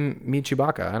see him meet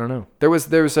Chewbacca. I don't know. There was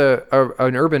an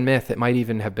urban myth that might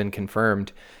even have been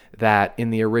confirmed that in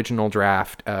the original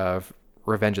draft of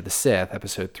Revenge of the Sith,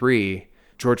 Episode 3,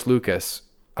 George Lucas,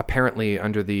 apparently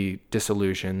under the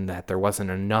disillusion that there wasn't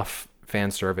enough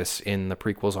fan service in the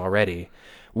prequels already,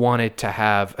 wanted to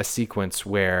have a sequence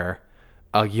where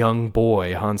a young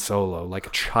boy Han Solo, like a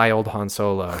child Han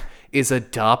Solo, is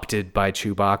adopted by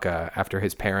Chewbacca after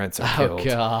his parents are killed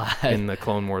in the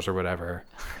Clone Wars or whatever.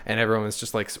 And everyone was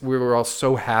just like, we were all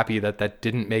so happy that that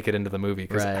didn't make it into the movie,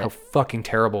 because how fucking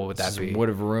terrible would that be? Would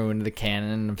have ruined the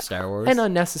canon of Star Wars. And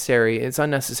unnecessary. It's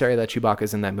unnecessary that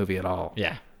Chewbacca's in that movie at all.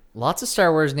 Yeah. Lots of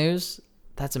Star Wars news.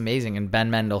 That's amazing. And Ben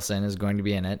Mendelsohn is going to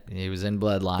be in it. He was in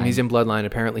Bloodline. And he's in Bloodline.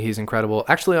 Apparently he's incredible.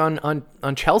 Actually,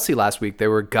 on Chelsea last week, they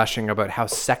were gushing about how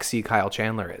sexy Kyle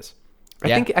Chandler is.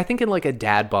 I think in like a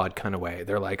dad bod kind of way.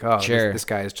 They're like, oh, this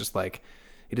guy is just like,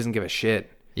 he doesn't give a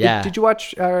shit. Yeah. Did you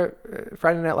watch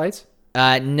Friday Night Lights?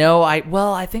 No,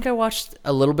 I think I watched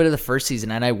a little bit of the first season,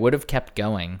 and I would have kept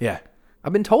going. Yeah.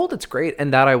 I've been told it's great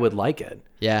and that I would like it.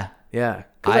 Yeah. Yeah.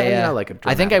 I like it.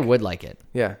 I think I would like it.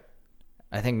 Yeah.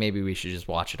 I think maybe we should just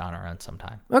watch it on our own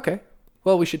sometime. Okay.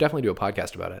 Well, we should definitely do a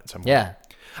podcast about it at some point. Yeah.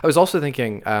 I was also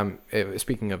thinking,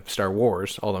 speaking of Star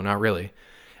Wars, although not really,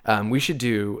 we should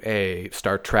do a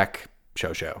Star Trek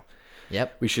show.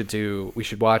 Yep. We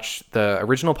should watch the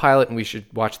original pilot, and we should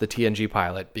watch the TNG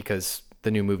pilot, because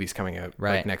the new movie's coming out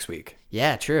like next week.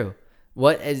 Yeah, true.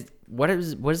 What is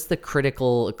the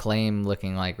critical acclaim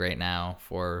looking like right now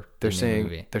for the new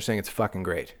movie? They're saying it's fucking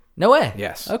great. No way.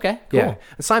 Yes. Okay, cool. Yeah.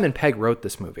 And Simon Pegg wrote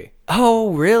this movie.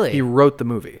 Oh, really? He wrote the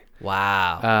movie.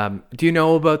 Wow. Do you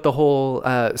know about the whole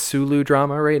Sulu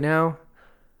drama right now?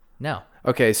 No.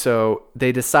 Okay, so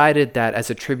they decided that as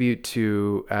a tribute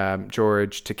to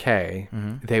George Takei,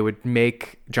 they would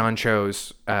make John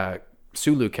Cho's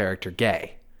Sulu character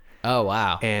gay. Oh,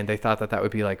 wow. And they thought that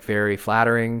would be like very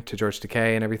flattering to George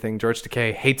Takei and everything. George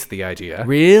Takei hates the idea.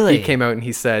 Really? He came out and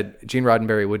he said Gene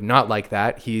Roddenberry would not like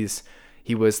that.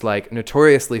 He was like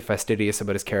notoriously fastidious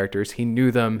about his characters. He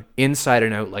knew them inside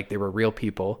and out like they were real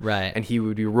people. Right. And he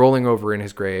would be rolling over in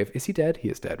his grave. Is he dead? He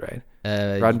is dead, right?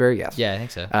 Roddenberry, yes. Yeah, I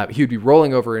think so. He would be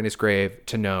rolling over in his grave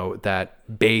to know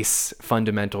that base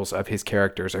fundamentals of his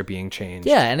characters are being changed.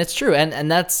 Yeah, and it's true. And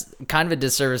that's kind of a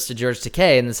disservice to George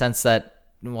Takei in the sense that,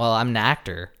 well, I'm an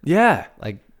actor. Yeah.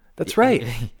 Like, that's right.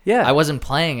 Yeah. I wasn't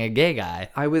playing a gay guy.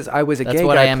 I was a gay guy. That's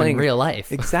what I am playing in real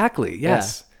life. Exactly.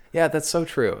 Yes. Yeah, that's so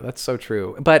true. That's so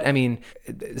true. But I mean,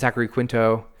 Zachary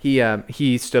Quinto,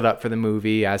 he stood up for the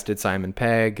movie, as did Simon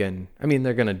Pegg, and I mean,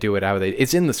 they're gonna do it how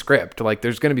it's in the script. Like,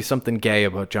 there's gonna be something gay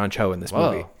about John Cho in this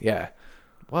movie. Yeah.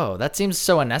 Whoa, that seems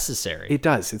so unnecessary. It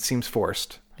does. It seems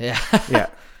forced. Yeah. Yeah.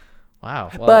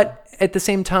 Wow. Well, but at the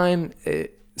same time,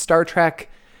 Star Trek,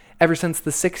 ever since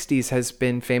the 60s, has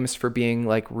been famous for being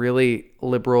like really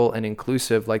liberal and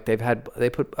inclusive. Like they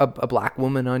put a black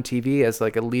woman on TV as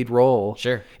like a lead role.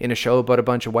 Sure. In a show about a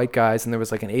bunch of white guys, and there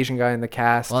was like an Asian guy in the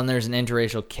cast. Well, and there's an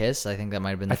interracial kiss. I think that might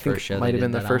have been the first show. Might have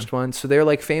been the first one. So they're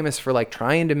like famous for like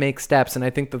trying to make steps, and I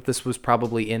think that this was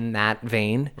probably in that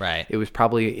vein. Right. It was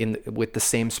probably with the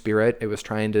same spirit. It was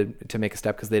trying to make a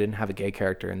step because they didn't have a gay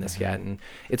character in this yet, and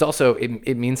it's also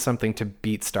it means something to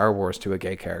beat Star Wars to a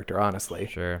gay character. Honestly.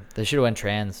 Sure. They should have went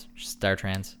trans. Star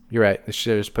trans. You're right. They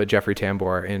should have just put Jeffrey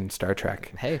Tambor in Star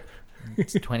Trek. Hey,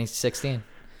 it's 2016.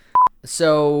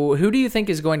 So, who do you think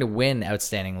is going to win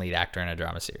Outstanding Lead Actor in a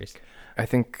Drama Series? I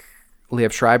think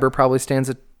Liev Schreiber probably stands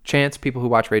a chance. People who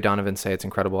watch Ray Donovan say it's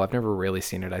incredible. I've never really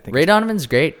seen it. I think Ray Donovan's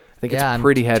great. I think it's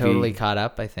pretty heavy. Totally caught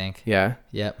up, I think. Yeah.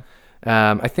 Yep.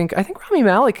 I think Rami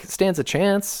Malek stands a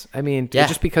chance. I mean,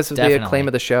 just because of the acclaim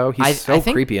of the show, he's so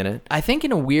creepy in it. I think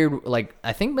in a weird, like,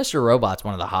 I think Mr. Robot's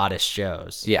one of the hottest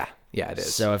shows. Yeah, it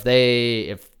is. So if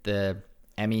the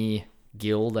Emmy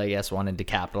Guild, I guess, wanted to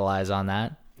capitalize on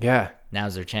that,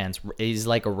 now's their chance. He's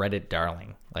like a Reddit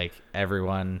darling. Like,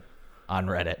 everyone on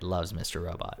Reddit loves Mr.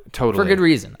 Robot. Totally. For good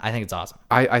reason. I think it's awesome.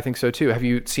 I think so too. Have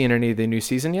you seen any of the new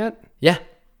season yet? Yeah.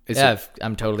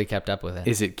 I'm totally kept up with it.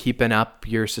 Is it keeping up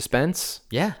your suspense?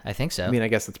 Yeah, I think so. I mean, I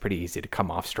guess it's pretty easy to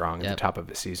come off strong at the top of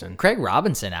a season. Craig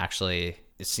Robinson, actually,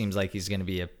 it seems like he's going to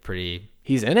be a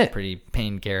He's in it. Pretty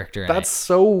pain character. That's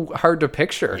so hard to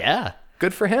picture. Yeah.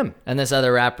 Good for him. And this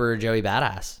other rapper, Joey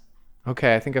Badass.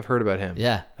 Okay, I think I've heard about him.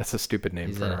 Yeah. That's a stupid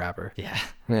name for a rapper. Yeah.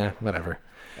 Yeah, whatever.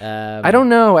 I don't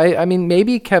know. I mean,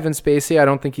 maybe Kevin Spacey. I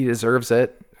don't think he deserves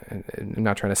it. I'm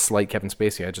not trying to slight Kevin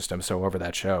Spacey. I'm so over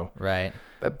that show. Right.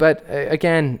 But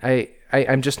again,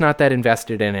 I'm just not that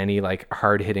invested in any like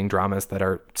hard hitting dramas that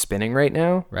are spinning right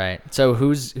now. Right. So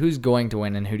who's going to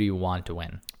win, and who do you want to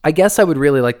win? I guess I would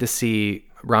really like to see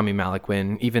Rami Malek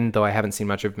win, even though I haven't seen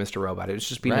much of Mr. Robot. It would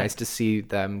just be nice to see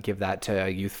them give that to a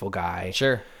youthful guy.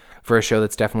 Sure. For a show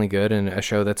that's definitely good and a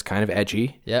show that's kind of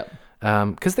edgy. Yep.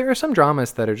 Because there are some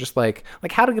dramas that are just like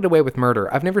How to Get Away with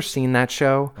Murder. I've never seen that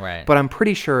show, Right. but I'm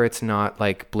pretty sure it's not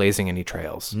like blazing any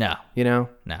trails. No. You know?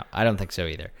 No, I don't think so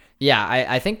either. Yeah,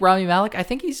 I think Rami Malek, I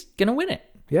think he's going to win it.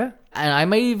 Yeah. And I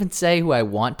might even say who I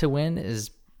want to win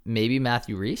is maybe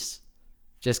Matthew Rhys,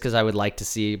 just because I would like to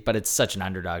see, but it's such an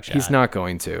underdog shot. He's not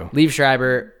going to. Liev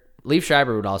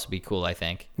Schreiber would also be cool, I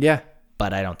think, Yeah.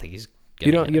 but I don't think he's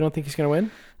going to You don't think he's going to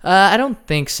win? I don't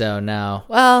think so, no.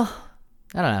 Well,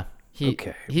 I don't know.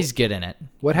 Okay. He's good in it.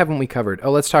 What haven't we covered?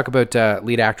 Oh, let's talk about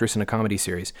lead actress in a comedy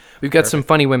series. We've got some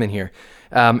funny women here.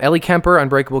 Ellie Kemper,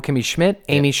 Unbreakable Kimmy Schmidt,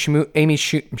 Amy Schmoomer,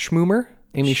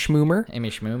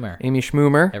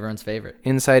 Everyone's favorite.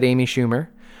 Inside Amy Schumer,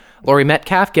 Laurie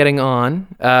Metcalf, Getting On,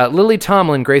 Lily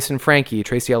Tomlin, Grace and Frankie,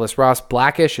 Tracy Ellis Ross,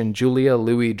 Blackish, and Julia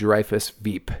Louis-Dreyfus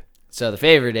Veep. So the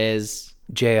favorite is...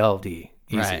 JLD.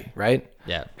 Easy, right?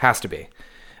 Yeah. Has to be.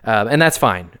 And that's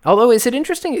fine. Although, is it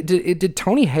interesting? Did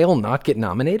Tony Hale not get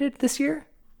nominated this year?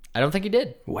 I don't think he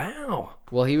did. Wow.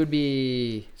 Well, he would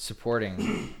be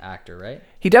supporting actor, right?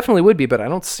 He definitely would be, but I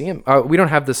don't see him. We don't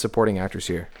have the supporting actors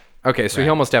here. Okay, so he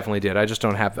almost definitely did. I just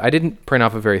don't have... I didn't print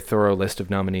off a very thorough list of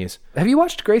nominees. Have you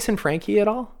watched Grace and Frankie at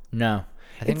all? No.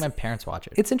 I think my parents watch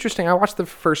it. It's interesting. I watched the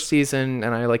first season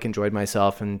and I enjoyed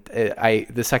myself, and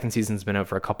the second season's been out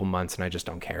for a couple months and I just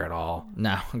don't care at all.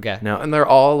 No, okay. No, and they're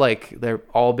all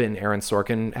been Aaron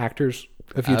Sorkin actors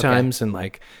a few times, and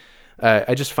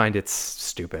I just find it's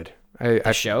stupid.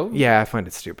 The show? Yeah, I find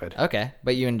it stupid. Okay,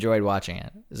 but you enjoyed watching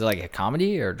it. Is it like a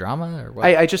comedy or drama or what?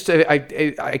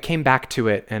 I came back to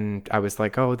it and I was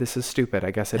like, oh, this is stupid. I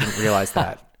guess I didn't realize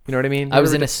that. You know what I mean? I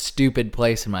was in a stupid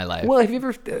place in my life. Well, have you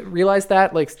ever realized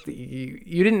that? Like,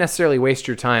 you didn't necessarily waste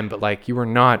your time, but like, you were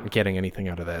not getting anything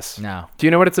out of this. No. Do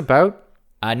you know what it's about?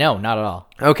 No, not at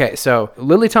all. Okay, so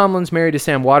Lily Tomlin's married to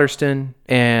Sam Waterston,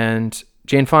 and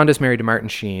Jane Fonda's married to Martin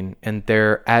Sheen, and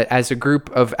they're as a group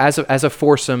of as a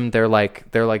foursome, they're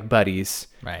like buddies,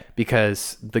 Right?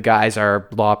 Because the guys are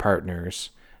law partners,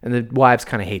 and the wives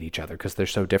kind of hate each other because they're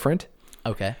so different.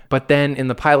 Okay. But then in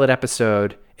the pilot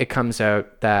episode, it comes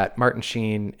out that Martin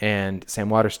Sheen and Sam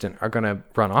Waterston are going to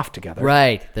run off together.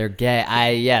 Right. They're gay.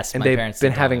 And my they've parents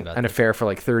been did tell me having about an this. affair for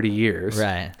like 30 years.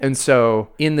 Right. And so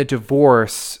in the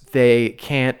divorce, they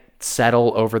can't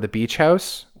settle over the beach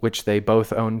house, which they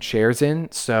both own shares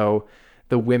in. So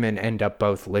the women end up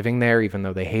both living there, even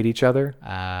though they hate each other.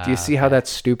 Do you see how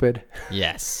that's stupid?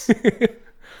 Yes.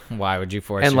 Why would you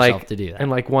force And yourself to do that?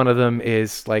 And like one of them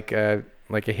is like a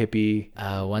hippie.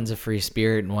 One's a free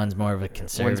spirit and one's more of a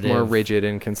conservative. One's more rigid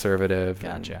and conservative.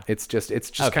 Gotcha. And it's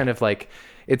just kind of like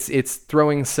it's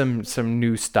throwing some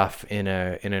new stuff in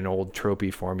an old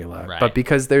tropey formula. Right. But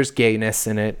because there's gayness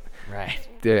in it, Right.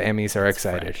 the Emmys are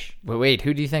excited. Fresh. But wait,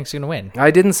 who do you think's going to win? I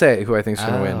didn't say who I think's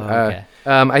going to win. Okay.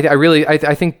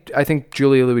 I think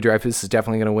Julia Louis-Dreyfus is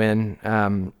definitely going to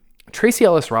win. Tracy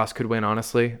Ellis Ross could win,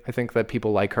 honestly. I think that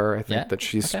people like her. I think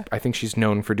that I think she's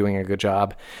known for doing a good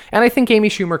job. And I think Amy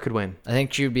Schumer could win. I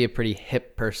think she would be a pretty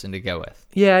hip person to go with.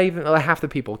 Yeah, even half the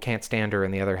people can't stand her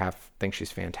and the other half think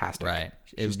she's fantastic. Right.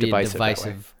 It She's would be a that way.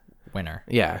 divisive winner.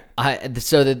 Yeah.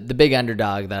 So the big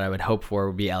underdog that I would hope for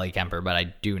would be Ellie Kemper, but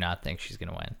I do not think she's going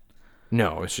to win.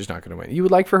 No, she's not going to win. You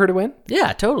would like for her to win?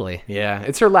 Yeah, totally. Yeah,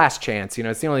 it's her last chance. You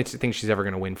know, it's the only thing she's ever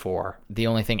going to win for. The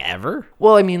only thing ever?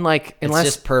 Well, I mean, like, unless...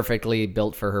 It's just perfectly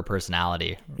built for her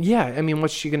personality. Yeah, I mean,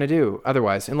 what's she going to do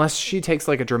otherwise? Unless she takes,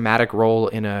 like, a dramatic role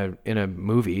in a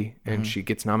movie and she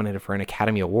gets nominated for an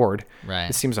Academy Award. Right.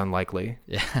 It seems unlikely.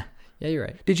 Yeah. Yeah, you're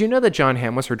right. Did you know that John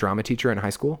Hamm was her drama teacher in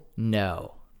high school?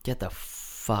 No. Get the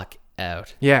fuck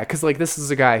out. Yeah, because, like, this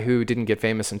is a guy who didn't get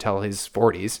famous until his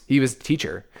 40s. He was a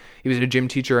teacher. He was a gym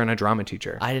teacher and a drama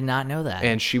teacher. I did not know that.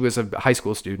 And she was a high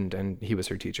school student, and he was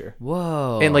her teacher.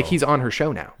 Whoa. And, like, he's on her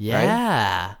show now.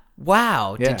 Yeah. Right?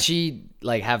 Wow. Yeah. Did she,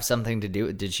 like, have something to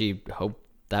do? Did she hope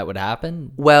that would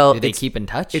happen? Well, did they keep in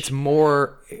touch? It's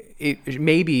more...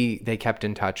 maybe they kept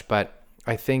in touch, but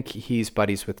I think he's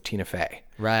buddies with Tina Fey.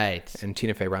 Right. And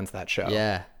Tina Fey runs that show.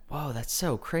 Yeah. Whoa, that's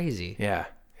so crazy. Yeah.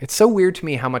 It's so weird to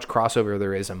me how much crossover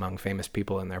there is among famous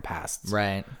people in their pasts.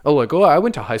 Right. Oh, like, I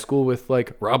went to high school with,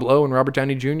 like, Rob Lowe and Robert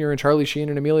Downey Jr. and Charlie Sheen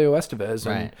and Emilio Estevez.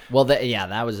 And Right. Well,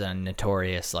 that was a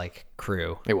notorious, like,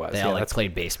 crew. It was. They all, that's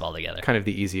played baseball together. kind of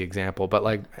the easy example. But,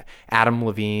 like, Adam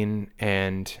Levine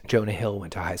and Jonah Hill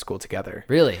went to high school together.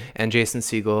 Really? And Jason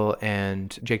Segel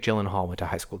and Jake Gyllenhaal went to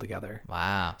high school together.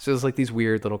 Wow. So there's, like, these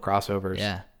weird little crossovers.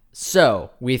 Yeah.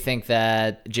 So we think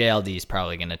that JLD is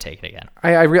probably going to take it again.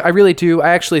 I really do.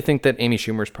 I actually think that Amy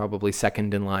Schumer's probably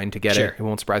second in line to get Sure. it. It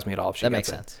won't surprise me at all if she That gets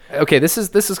makes it. sense. Okay, this is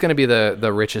going to be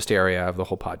the richest area of the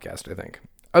whole podcast, I think.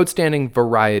 Outstanding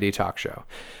Variety Talk Show.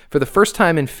 For the first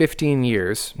time in 15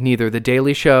 years, neither The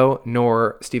Daily Show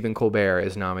nor Stephen Colbert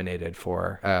is nominated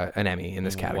for an Emmy in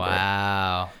this category.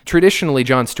 Wow. Traditionally,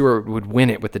 Jon Stewart would win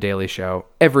it with The Daily Show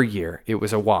every year. It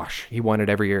was a wash. He won it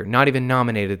every year. Not even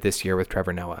nominated this year with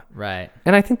Trevor Noah. Right.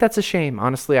 And I think that's a shame.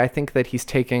 Honestly, I think that he's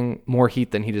taking more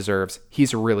heat than he deserves.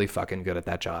 He's really fucking good at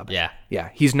that job. Yeah. Yeah.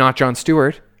 He's not Jon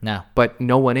Stewart. No. But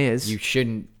no one is. You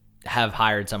shouldn't have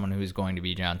hired someone who's going to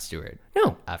be Jon Stewart.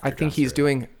 No. I think he's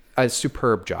doing a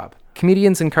superb job.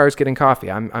 Comedians in Cars Getting Coffee.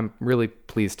 I'm really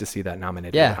pleased to see that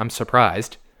nominated. Yeah. I'm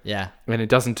surprised. Yeah. And it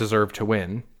doesn't deserve to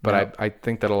win, but No. I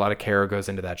think that a lot of care goes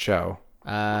into that show.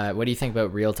 What do you think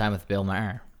about Real Time with Bill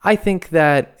Maher? I think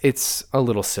that it's a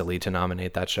little silly to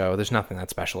nominate that show. There's nothing that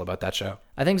special about that show.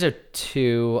 I think so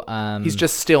too. He's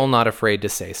just still not afraid to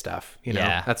say stuff. You know,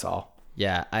 Yeah. that's all.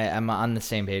 Yeah, I'm on the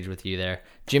same page with you there.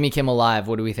 Jimmy Kimmel Live.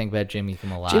 What do we think about Jimmy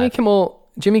Kimmel Live?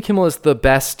 Jimmy Kimmel is the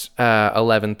best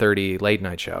 11:30 late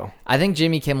night show. I think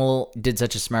Jimmy Kimmel did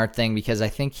such a smart thing because I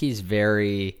think he's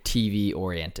very TV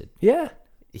oriented. Yeah.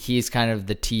 He's kind of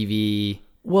the TV.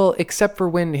 Well, except for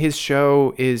when his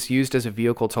show is used as a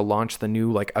vehicle to launch the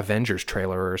new like Avengers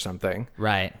trailer or something.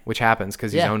 Right. Which happens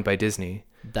because he's Yeah. owned by Disney.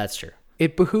 That's true.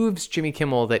 It behooves Jimmy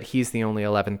Kimmel that he's the only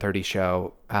 11:30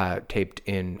 show taped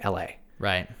in LA.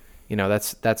 Right. You know,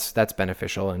 that's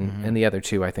beneficial, and the other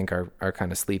two I think are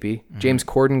kind of sleepy. James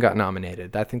Corden got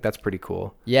nominated. I think that's pretty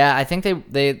cool. Yeah, I think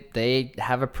they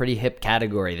have a pretty hip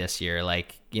category this year.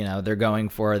 Like, you know, they're going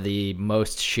for the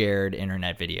most shared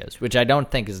internet videos, which I don't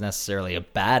think is necessarily a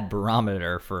bad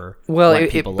barometer for what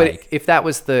people like. If that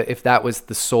was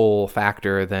the sole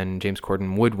factor, then James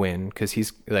Corden would win because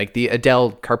he's like the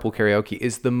Adele Carpool Karaoke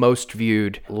is the most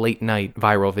viewed late night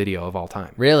viral video of all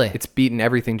time. Really? It's beaten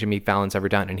everything Jimmy Fallon's ever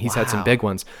done, and he's had some big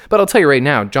ones. But I'll tell you right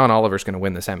now, John Oliver's going to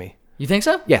win this Emmy. You think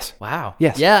so? Yes. Wow.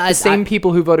 Yes. Yeah. The same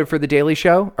people who voted for The Daily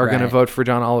Show are going to Right. vote for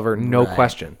John Oliver, no Right.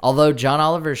 question. Although John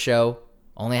Oliver's show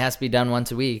only has to be done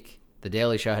once a week, The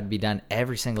Daily Show had to be done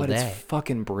every single But day. it's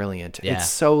fucking brilliant. Yeah. It's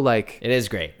so like It is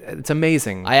great. it's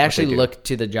amazing. I actually looked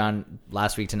to the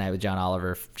Last Week Tonight with John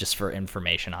Oliver just for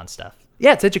information on stuff.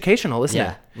 Yeah, it's educational, isn't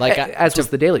Yeah. it? Like, as was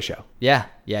The Daily Show. Yeah,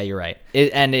 you're right.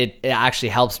 It actually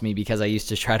helps me because I used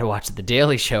to try to watch The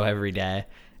Daily Show every day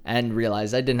and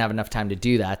realized I didn't have enough time to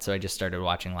do that, so I just started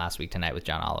watching Last Week Tonight with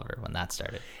John Oliver when that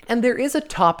started. And there is a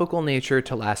topical nature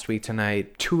to Last Week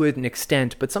Tonight to an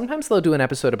extent, but sometimes they'll do an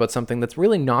episode about something that's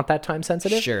really not that time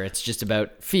sensitive. Sure, it's just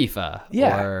about FIFA.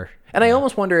 Yeah. Or, And I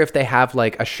almost wonder if they have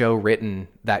like a show written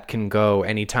that can go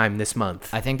anytime this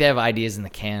month. I think they have ideas in the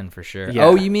can for sure. Yeah.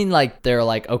 Oh, you mean like they're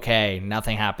like, okay,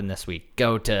 nothing happened this week.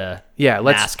 Go to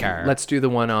NASCAR. Let's do the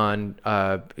one on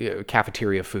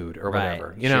cafeteria food or Right,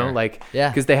 whatever. You know, sure. like Yeah.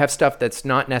 because they have stuff that's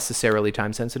not necessarily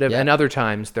time sensitive, Yeah. and other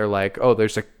times they're like, oh,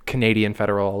 there's a Canadian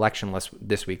federal election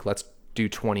this week. Let's do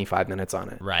 25 minutes on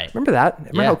it. Right. Remember that?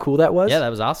 Remember Yeah. how cool that was? Yeah, that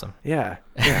was awesome. Yeah.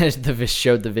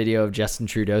 Showed the video of Justin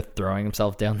Trudeau throwing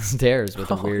himself down the stairs with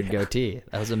a weird goatee.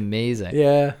 That was amazing.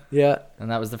 Yeah. Yeah.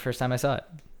 And that was the first time I saw it.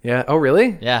 Yeah. Oh,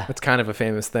 really? Yeah. That's kind of a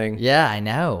famous thing. Yeah, I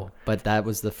know. But that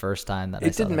was the first time that I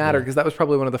It saw didn't that matter video. because that was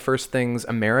probably one of the first things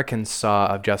Americans saw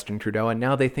of Justin Trudeau, and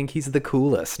now they think he's the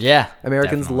coolest. Yeah,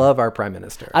 Americans definitely. love our prime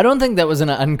minister. I don't think that was an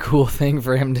uncool thing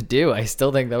for him to do. I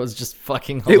still think that was just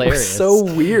fucking hilarious. It was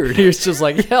so weird. He was just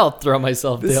like, yeah, I'll throw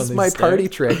myself This down is these my stairs. party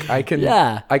trick. I can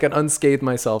Yeah. I can unscathe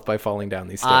myself by falling down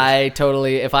these stairs.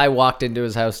 If I walked into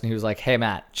his house and he was like, hey,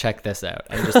 Matt, check this out,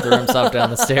 and just threw himself down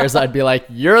the stairs, I'd be like,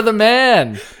 you're the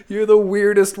man. You're the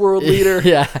weirdest world leader.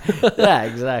 Yeah,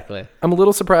 exactly. I'm a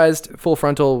little surprised Full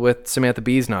Frontal with Samantha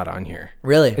Bee's not on here.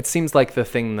 Really? It seems like the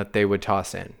thing that they would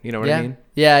toss in. You know what I mean?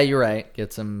 Yeah, you're right.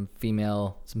 Get some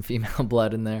female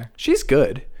blood in there. She's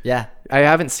good. Yeah. I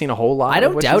haven't seen a whole lot I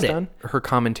don't of what doubt she's it. done. Her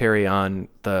commentary on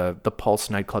the Pulse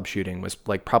nightclub shooting was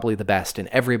like probably the best, and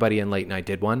everybody in late night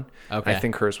did one. Okay. I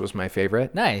think hers was my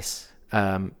favorite. Nice.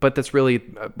 But that's really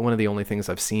one of the only things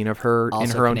I've seen of her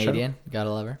Also in her own Canadian. show.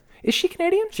 Gotta love her. Is she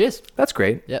Canadian? She is. That's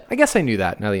great. Yep. I guess I knew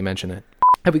that now that you mention it.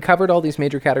 Have we covered all these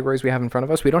major categories we have in front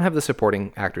of us? We don't have the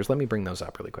supporting actors. Let me bring those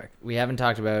up really quick. We haven't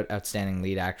talked about outstanding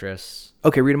lead actress.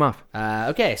 Okay, read them off.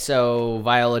 Okay, so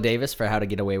Viola Davis for How to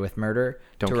Get Away with Murder.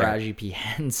 Don't care. Taraji P.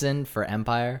 Henson for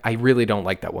Empire. I really don't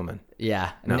like that woman.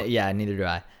 Yeah, No. neither do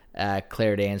I.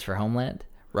 Claire Danes for Homeland.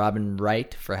 Robin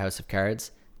Wright for House of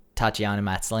Cards. Tatiana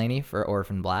Maslany for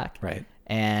Orphan Black. Right.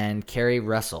 And Kerry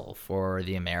Russell for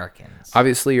The Americans.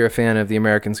 Obviously, you're a fan of The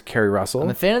Americans' Kerry Russell. I'm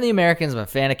a fan of The Americans. I'm a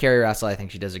fan of Kerry Russell. I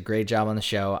think she does a great job on the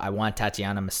show. I want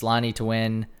Tatiana Maslany to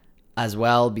win as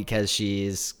well because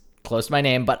she's close to my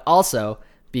name, but also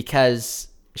because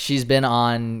she's been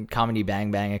on Comedy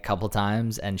Bang Bang a couple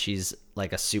times and she's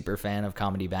like a super fan of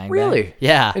Comedy Bang Bang. Really?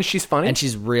 Yeah. And she's funny? And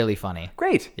she's really funny.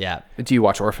 Great. Yeah. Do you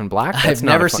watch Orphan Black? I've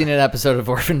never seen an episode of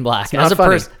Orphan Black. not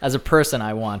funny. As a person,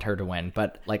 I want her to win.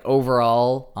 But like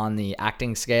overall, on the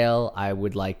acting scale, I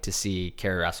would like to see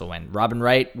Kerry Russell win. Robin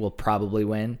Wright will probably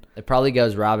win. It probably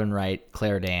goes Robin Wright,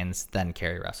 Claire Danes, then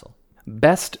Kerry Russell.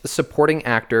 Best supporting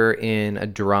actor in a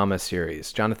drama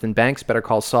series. Jonathan Banks, Better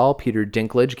Call Saul. Peter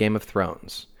Dinklage, Game of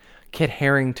Thrones. Kit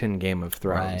Harington, Game of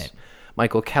Thrones. Right.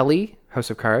 Michael Kelly, House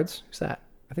of Cards. Who's that?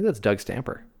 I think that's Doug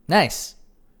Stamper. Nice.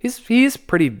 He's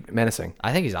pretty menacing.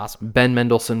 I think he's awesome. Ben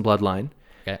Mendelsohn, Bloodline.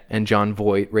 Okay. And John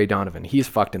Voight, Ray Donovan. He's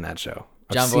fucked in that show.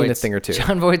 I've seen a thing or two.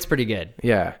 John Voight's pretty good.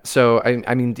 Yeah. So,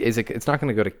 I mean, it's not going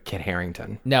to go to Kit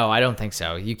Harington. No, I don't think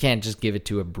so. You can't just give it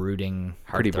to a brooding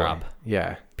Pretty boy. heartthrob.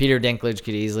 Yeah. Peter Dinklage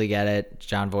could easily get it.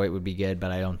 John Voight would be good,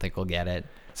 but I don't think we'll get it.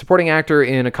 Supporting actor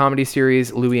in a comedy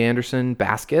series, Louis Anderson,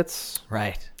 Baskets.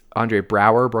 Right. Andre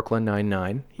Brower, Brooklyn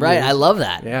Nine-Nine. Right. I love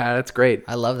that. Yeah, that's great.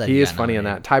 I love that He he is got funny in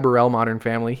nominated. that. Ty Burrell, Modern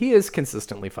Family. He is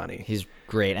consistently funny. He's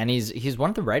great. And he's one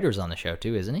of the writers on the show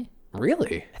too, isn't he?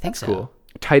 Really? I think That's so. cool.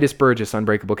 Titus Burgess,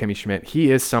 Unbreakable Kimmy Schmidt.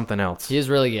 He is something else. He is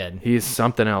really good. He is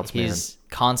something else, man. He's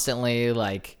constantly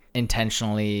like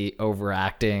intentionally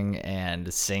overacting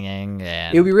and singing,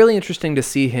 and It would be really interesting to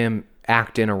see him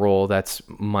act in a role that's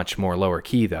much more lower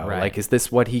key, though. Right. Like, is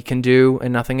this what he can do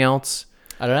and nothing else?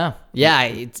 I don't know. Yeah,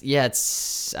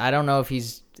 it's I don't know if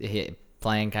he's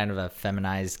playing kind of a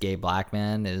feminized gay black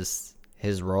man is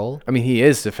his role. I mean, he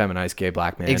is a feminized gay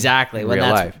black man. Exactly. In Well, real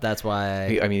life. that's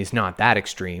why. I mean, he's not that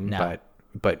extreme, No.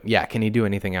 but yeah, can he do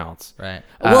anything else? Right.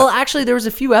 Well, actually, there was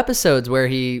a few episodes where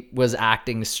he was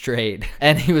acting straight,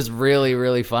 and he was really,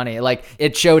 really funny. Like,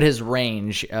 it showed his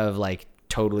range of like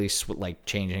totally like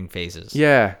changing phases.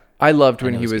 Yeah, I loved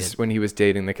when it he was was good. when he was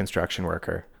dating the construction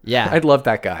worker. Yeah. I love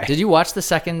that guy. Did you watch the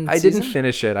second I season? didn't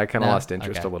finish it. I kind of No? lost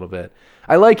interest Okay. a little bit.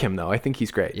 I like him though. I think he's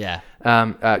great. Yeah.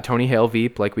 Tony Hale,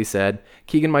 Veep, like we said.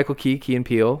 Keegan Michael Key, Key and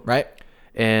Peele. Right.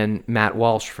 And Matt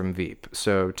Walsh from Veep.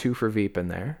 So 2 for Veep in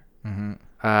there.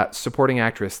 Mm-hmm. Supporting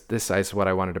actress. This is what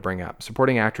I wanted to bring up.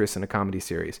 Supporting actress in a comedy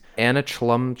series. Anna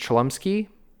Chlumsky.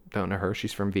 Don't know her.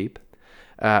 She's from Veep.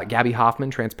 Gabby Hoffman,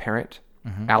 Transparent.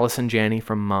 Allison Janney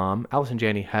from Mom. Allison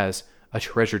Janney has a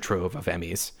treasure trove of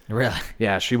Emmys. Really?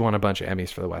 Yeah, she won a bunch of Emmys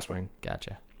for The West Wing.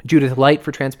 Gotcha. Judith Light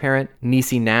for Transparent,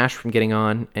 Niecy Nash from Getting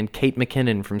On, and Kate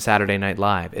McKinnon from Saturday Night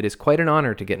Live. It is quite an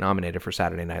honor to get nominated for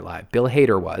Saturday Night Live. Bill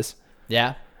Hader was,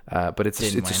 Yeah. but it's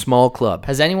Didn't a win. small club.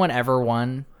 Has anyone ever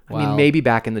won? I mean, maybe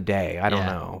back in the day. I don't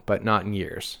Yeah. know, but not in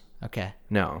years. Okay.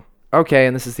 No. Okay,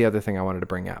 and this is the other thing I wanted to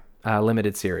bring up.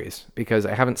 Limited series, because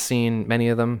I haven't seen many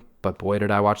of them, but boy,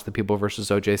 did I watch The People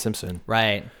versus O.J. Simpson.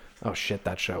 Right. Oh, shit,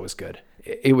 that show was good.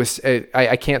 It was.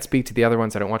 I can't speak to the other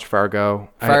ones. I don't watch Fargo.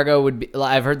 Fargo would be.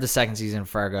 I've heard the second season of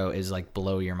Fargo is like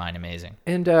blow your mind amazing.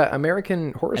 And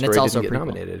American Horror And Story it's also didn't get prequel.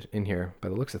 nominated in here by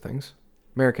the looks of things.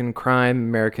 American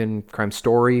Crime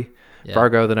Story, Yeah.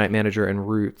 Fargo, The Night Manager, and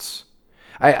Roots.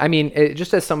 I mean,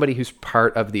 just as somebody who's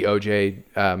part of the OJ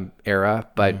era,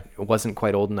 but wasn't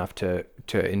quite old enough to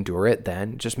endure it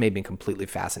then, just made me completely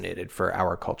fascinated for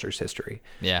our culture's history.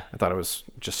 Yeah. I thought it was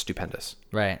just stupendous.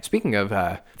 Right. Speaking of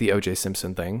the OJ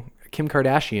Simpson thing, Kim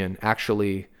Kardashian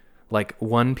actually like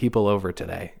won people over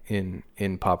today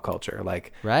in pop culture.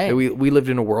 Like, Right. we lived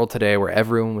in a world today where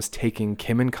everyone was taking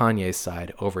Kim and Kanye's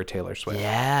side over Taylor Swift.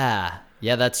 Yeah.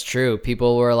 Yeah, that's true.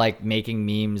 People were like making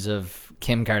memes of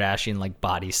Kim Kardashian like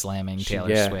body slamming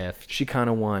Taylor Swift. She kind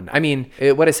of won. I mean,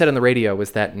 what I said on the radio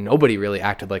was that nobody really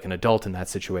acted like an adult in that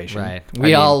situation. Right. I We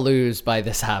mean, all lose by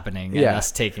this happening and Yeah.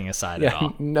 us taking a side at Yeah,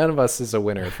 all. none of us is a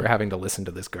winner for having to listen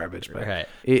to this garbage. But Right.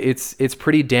 it's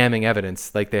pretty damning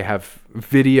evidence. Like, they have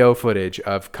video footage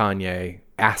of Kanye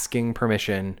asking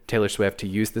permission, Taylor Swift, to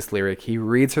use this lyric. He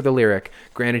reads her the lyric.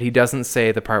 Granted, he doesn't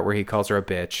say the part where he calls her a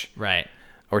bitch Right.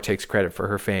 or takes credit for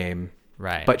her fame.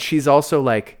 Right. But she's also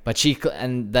like,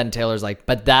 and then Taylor's like,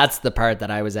 but that's the part that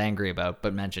I was angry about,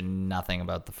 but mentioned nothing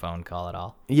about the phone call at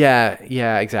all. yeah,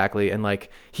 exactly. And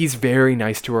like, he's very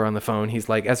nice to her on the phone. He's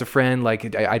like, as a friend,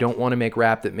 like, I don't want to make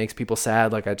rap that makes people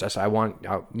sad. Like, most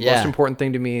important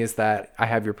thing to me is that I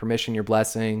have your permission, your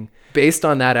blessing. Based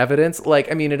on that evidence,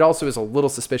 like, I mean, it also is a little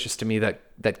suspicious to me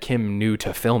that Kim knew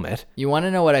to film it. You want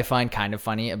to know what I find kind of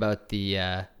funny about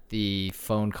the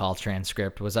phone call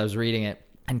transcript was I was reading it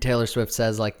and Taylor Swift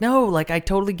says like, no, like I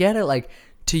totally get it. Like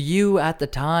to you at the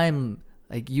time,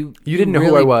 like you didn't know who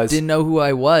really I was. Didn't know who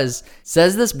I was.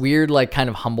 Says this weird like kind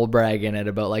of humble brag in it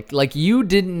about like you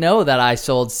didn't know that I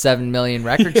sold 7 million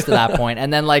records to that point,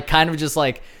 and then like kind of just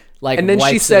like And then she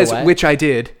wipes it says, away. which I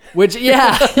did. Which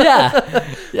yeah.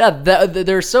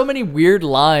 There are so many weird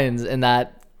lines in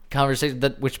that conversation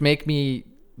which make me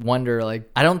wonder, like,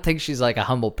 I don't think she's like a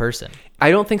humble person. I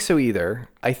don't think so either.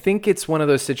 I think it's one of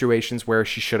those situations where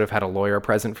she should have had a lawyer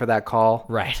present for that call.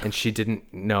 Right. And she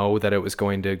didn't know that it was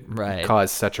going to Right.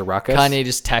 cause such a ruckus. Kanye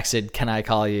just texted, "Can I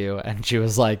call you?" And she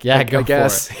was like, "Yeah, go I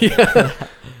guess. for it." Yeah.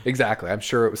 Exactly. I'm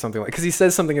sure it was something like, because he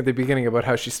says something at the beginning about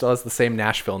how she still has the same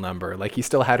Nashville number. Like he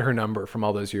still had her number from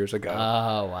all those years ago.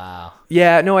 Oh, wow.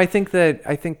 Yeah, no, I think that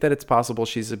it's possible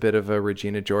she's a bit of a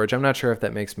Regina George. I'm not sure if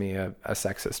that makes me a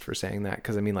sexist for saying that,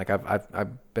 because I mean, like I've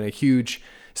been a huge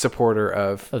supporter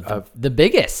of The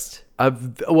biggest.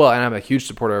 well, and I'm a huge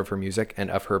supporter of her music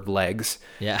and of her legs.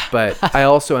 Yeah. But I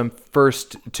also am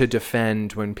first to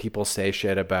defend when people say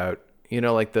shit about,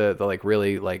 like the like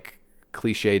really like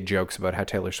cliched jokes about how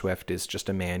Taylor Swift is just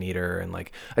a man eater, and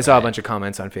like I saw a bunch of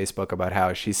comments on Facebook about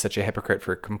how she's such a hypocrite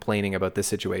for complaining about this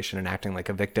situation and acting like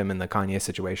a victim in the Kanye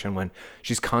situation when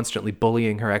she's constantly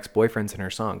bullying her ex-boyfriends in her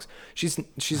songs.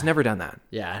 She's never done that.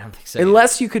 Yeah, I don't think so.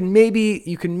 Unless you can maybe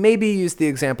use the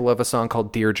example of a song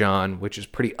called Dear John, which is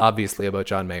pretty obviously about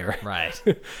John Mayer. Right.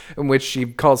 In which she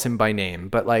calls him by name.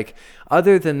 But like,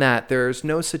 other than that, there's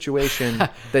no situation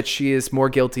that she is more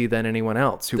guilty than anyone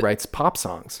else who writes pop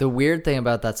songs. The weird thing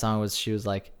about that song was she was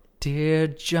like, "Dear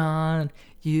John,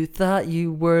 you thought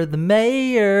you were the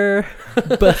mayor."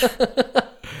 But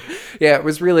Yeah, it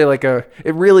was really like it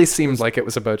really seemed like it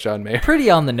was about John Mayer. pretty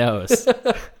on the nose.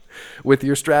 With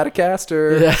your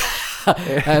Stratocaster.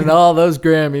 Yeah. And all those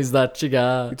Grammys that you You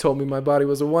got. told me my body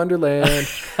was a wonderland.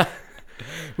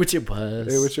 Which it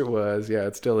was. Which it was. Yeah,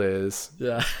 it still is.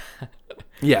 Yeah.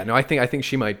 Yeah, no, I think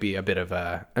she might be a bit of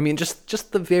a. I mean,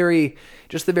 just the very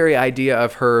idea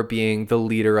of her being the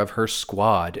leader of her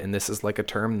squad, and this is like a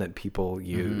term that people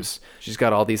use. Mm-hmm. She's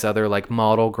got all these other like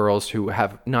model girls who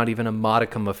have not even a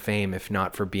modicum of fame, if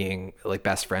not for being like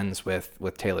best friends with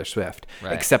Taylor Swift.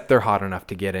 Right. Except they're hot enough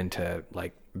to get into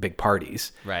like big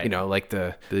parties. Right. Like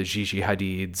the Gigi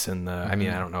Hadids and the. I mean,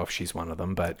 I don't know if she's one of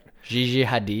them, but. Gigi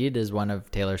Hadid is one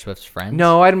of Taylor Swift's friends.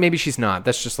 No, maybe she's not.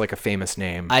 That's just like a famous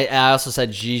name. I also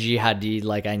said Gigi Hadid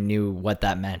like I knew what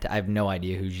that meant. I have no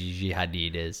idea who Gigi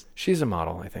Hadid is. She's a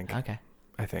model, I think. Okay.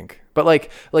 I think. But like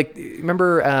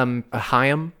remember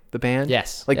Haim, the band?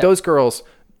 Yes. Like Yep. those girls,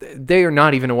 they are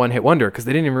not even a one-hit wonder because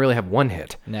they didn't even really have one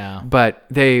hit. No. But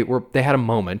they had a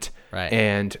moment, Right.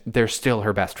 and they're still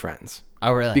her best friends.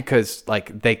 Oh, really? Because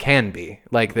like they can be.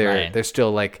 Like they're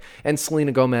still like, and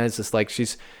Selena Gomez is like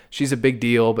she's a big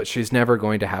deal, but she's never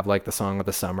going to have like the song of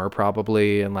the summer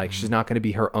probably, and like she's not going to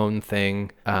be her own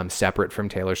thing separate from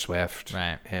Taylor Swift,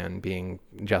 Right. and being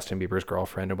Justin Bieber's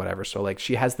girlfriend or whatever. So like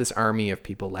she has this army of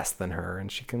people less than her,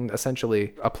 and she can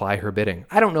essentially apply her bidding.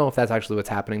 I don't know if that's actually what's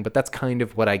happening, but that's kind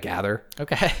of what I gather.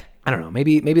 Okay. I don't know.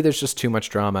 Maybe there's just too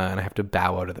much drama and I have to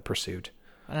bow out of the pursuit.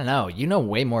 I don't know. You know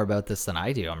way more about this than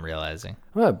I do, I'm realizing.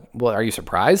 Well, are you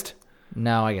surprised?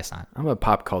 No, I guess not. I'm a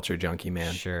pop culture junkie,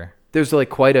 man. Sure. There's like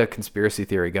quite a conspiracy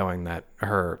theory going that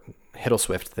her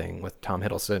Hiddleswift thing with Tom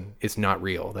Hiddleston is not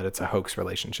real, that it's a hoax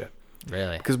relationship.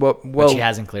 Really? Because But she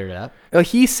hasn't cleared it up?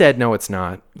 he said no, it's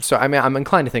not. So I mean, I'm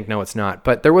inclined to think no, it's not.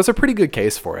 But there was a pretty good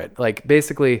case for it. Like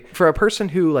basically, for a person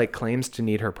who like claims to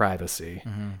need her privacy,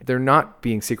 they're not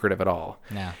being secretive at all.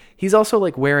 No. He's also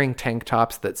like wearing tank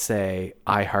tops that say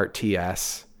 "I Heart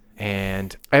TS."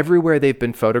 And everywhere they've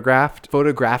been photographed,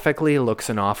 photographically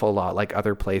looks an awful lot like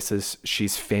other places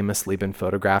she's famously been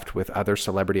photographed with other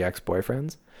celebrity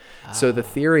ex-boyfriends. So the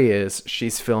theory is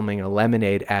she's filming a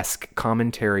Lemonade-esque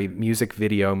commentary music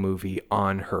video movie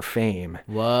on her fame.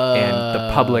 Whoa. And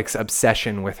the public's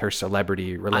obsession with her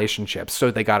celebrity relationships.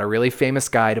 So they got a really famous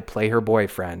guy to play her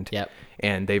boyfriend. Yep.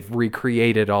 And they've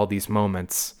recreated all these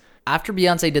moments. After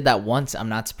Beyonce did that once,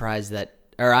 I'm surprised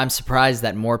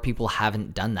that more people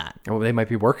haven't done that. Oh, they might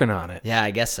be working on it. Yeah, I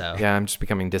guess so. Yeah, I'm just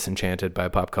becoming disenchanted by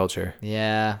pop culture.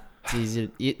 Yeah.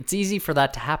 It's easy for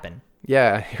that to happen.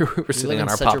 Yeah, we're sitting on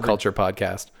our pop culture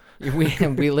podcast.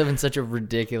 We live in such a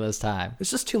ridiculous time. There's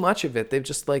just too much of it. They've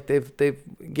just like they've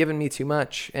given me too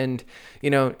much, and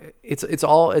it's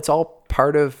all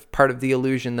part of the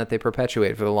illusion that they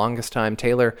perpetuate. For the longest time,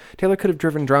 Taylor could have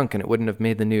driven drunk and it wouldn't have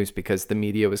made the news because the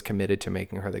media was committed to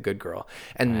making her the good girl,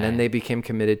 and then they became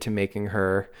committed to making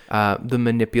her the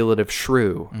manipulative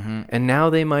shrew, and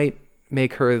now they might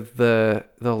make her the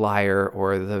liar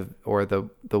or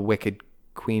the wicked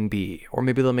queen bee, or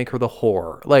maybe they'll make her the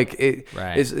whore. Like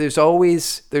there's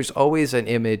always an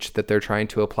image that they're trying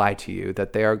to apply to you,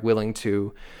 that they are willing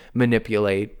to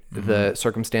manipulate the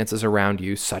circumstances around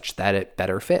you such that it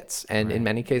better fits. And in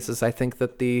many cases, I think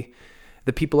that the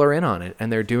people are in on it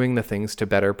and they're doing the things to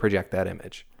better project that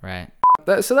image. Right.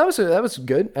 So that was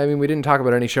good. I mean, we didn't talk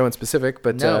about any show in specific,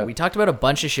 but No, we talked about a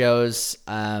bunch of shows.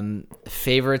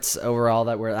 Favorites overall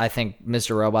that were, I think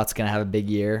Mr. Robot's going to have a big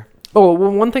year. Oh,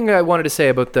 well, one thing I wanted to say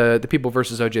about the People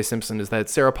versus O.J. Simpson is that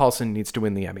Sarah Paulson needs to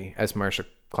win the Emmy as Marcia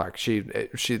Clark.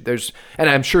 There's, and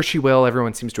I'm sure she will.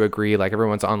 Everyone seems to agree. Like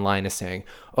everyone's online is saying,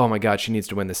 "Oh my God, she needs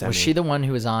to win this Emmy." Was she the one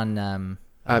who was on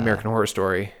American Horror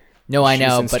Story? No, I know.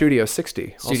 She's in but Studio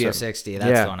 60. Studio also. 60.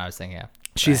 That's the one I was thinking of.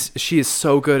 She is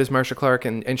so good as Marcia Clark,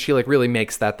 and she like really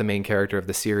makes that the main character of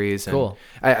the series. And cool.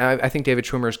 I think David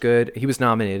Schwimmer's good. He was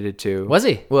nominated too. Was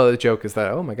he? Well, the joke is that,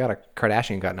 oh my God, a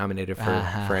Kardashian got nominated for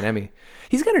an Emmy.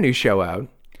 He's got a new show out.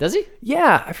 Does he?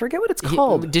 Yeah, I forget what it's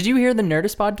called. Did you hear the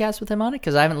Nerdist podcast with him on it?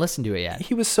 Because I haven't listened to it yet.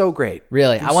 He was so great.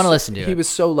 Really? I want to listen to it. He was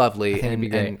so lovely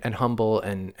it'd and humble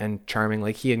and charming.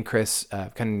 Like he and Chris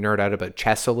kind of nerd out about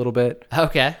chess a little bit.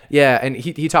 Okay. Yeah, and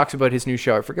he talks about his new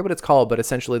show. I forget what it's called, but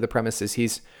essentially the premise is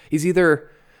he's either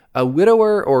a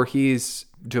widower or he's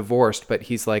divorced, but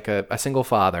he's like a single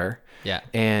father. Yeah.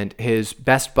 And his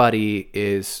best buddy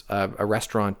is a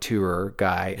restaurateur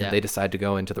guy, and they decide to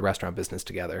go into the restaurant business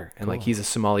together. And like he's a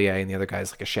sommelier, and the other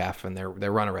guy's like a chef, and they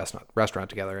run a restaurant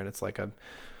together, and it's like a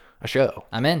show.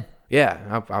 I'm in.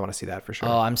 Yeah, I want to see that for sure.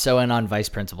 Oh, I'm so in on Vice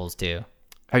Principals too.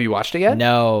 Have you watched it yet?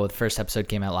 No, the first episode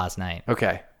came out last night.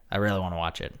 Okay. I really want to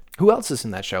watch it. Who else is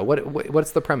in that show?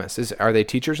 What's the premise? Are they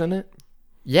teachers in it?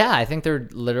 Yeah, I think they're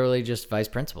literally just vice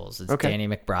principals. It's Okay. Danny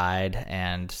McBride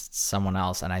and someone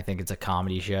else, and I think it's a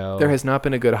comedy show. There has not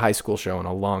been a good high school show in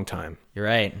a long time. You're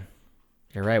right.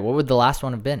 You're right. What would the last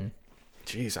one have been?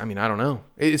 Jeez, I mean, I don't know.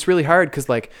 It's really hard because,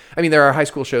 like, I mean, there are high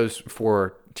school shows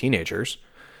for teenagers,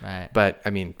 Right. but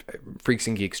I mean, Freaks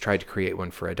and Geeks tried to create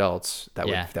one for adults that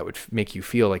would make you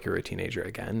feel like you're a teenager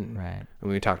again. Right.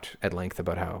 And we talked at length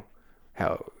about how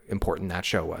important that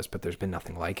show was, but there's been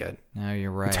nothing like it. No,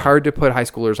 you're right. It's hard to put high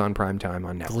schoolers on primetime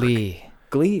on network.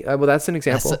 Glee. Well, that's an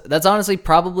example. That's honestly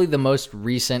probably the most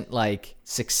recent, like,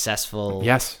 successful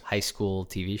Yes. high school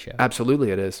TV show.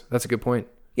 Absolutely, it is. That's a good point.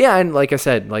 Yeah, and like I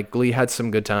said, like Glee had some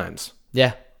good times.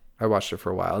 Yeah. I watched it for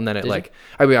a while, and then it Did like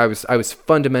I was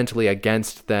fundamentally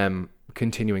against them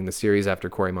continuing the series after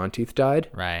Corey Monteith died.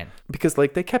 Right. Because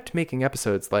like they kept making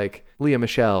episodes like Leah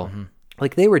Michele.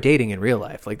 Like they were dating in real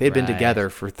life. Like they'd been together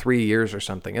for 3 years or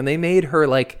something. And they made her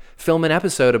like film an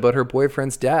episode about her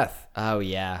boyfriend's death. Oh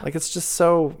yeah. Like it's just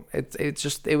so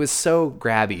it was so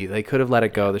grabby. They could have let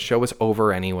it go. The show was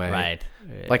over anyway. Right.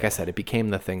 Like I said, it became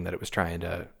the thing that it was trying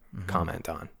to comment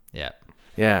on. Yeah.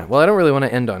 Yeah. Well, I don't really want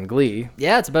to end on Glee.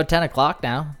 Yeah, it's about 10 o'clock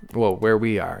now. Well, where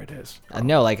we are, it is.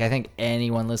 No, like I think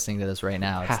anyone listening to this right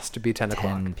now, It has to be 10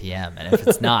 o'clock. 10 p.m. And if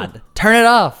it's not, turn it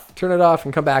off. Turn it off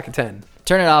and come back at 10.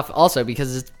 Turn it off also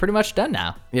because it's pretty much done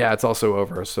now. Yeah, it's also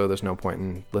over, so there's no point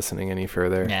in listening any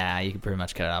further. Yeah, you can pretty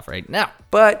much cut it off right now.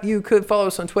 But you could follow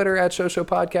us on Twitter at Show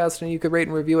Podcast, and you could rate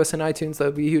and review us in iTunes. That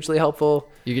would be hugely helpful.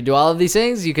 You can do all of these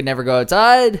things. You can never go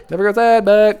outside. Never go outside,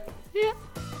 but...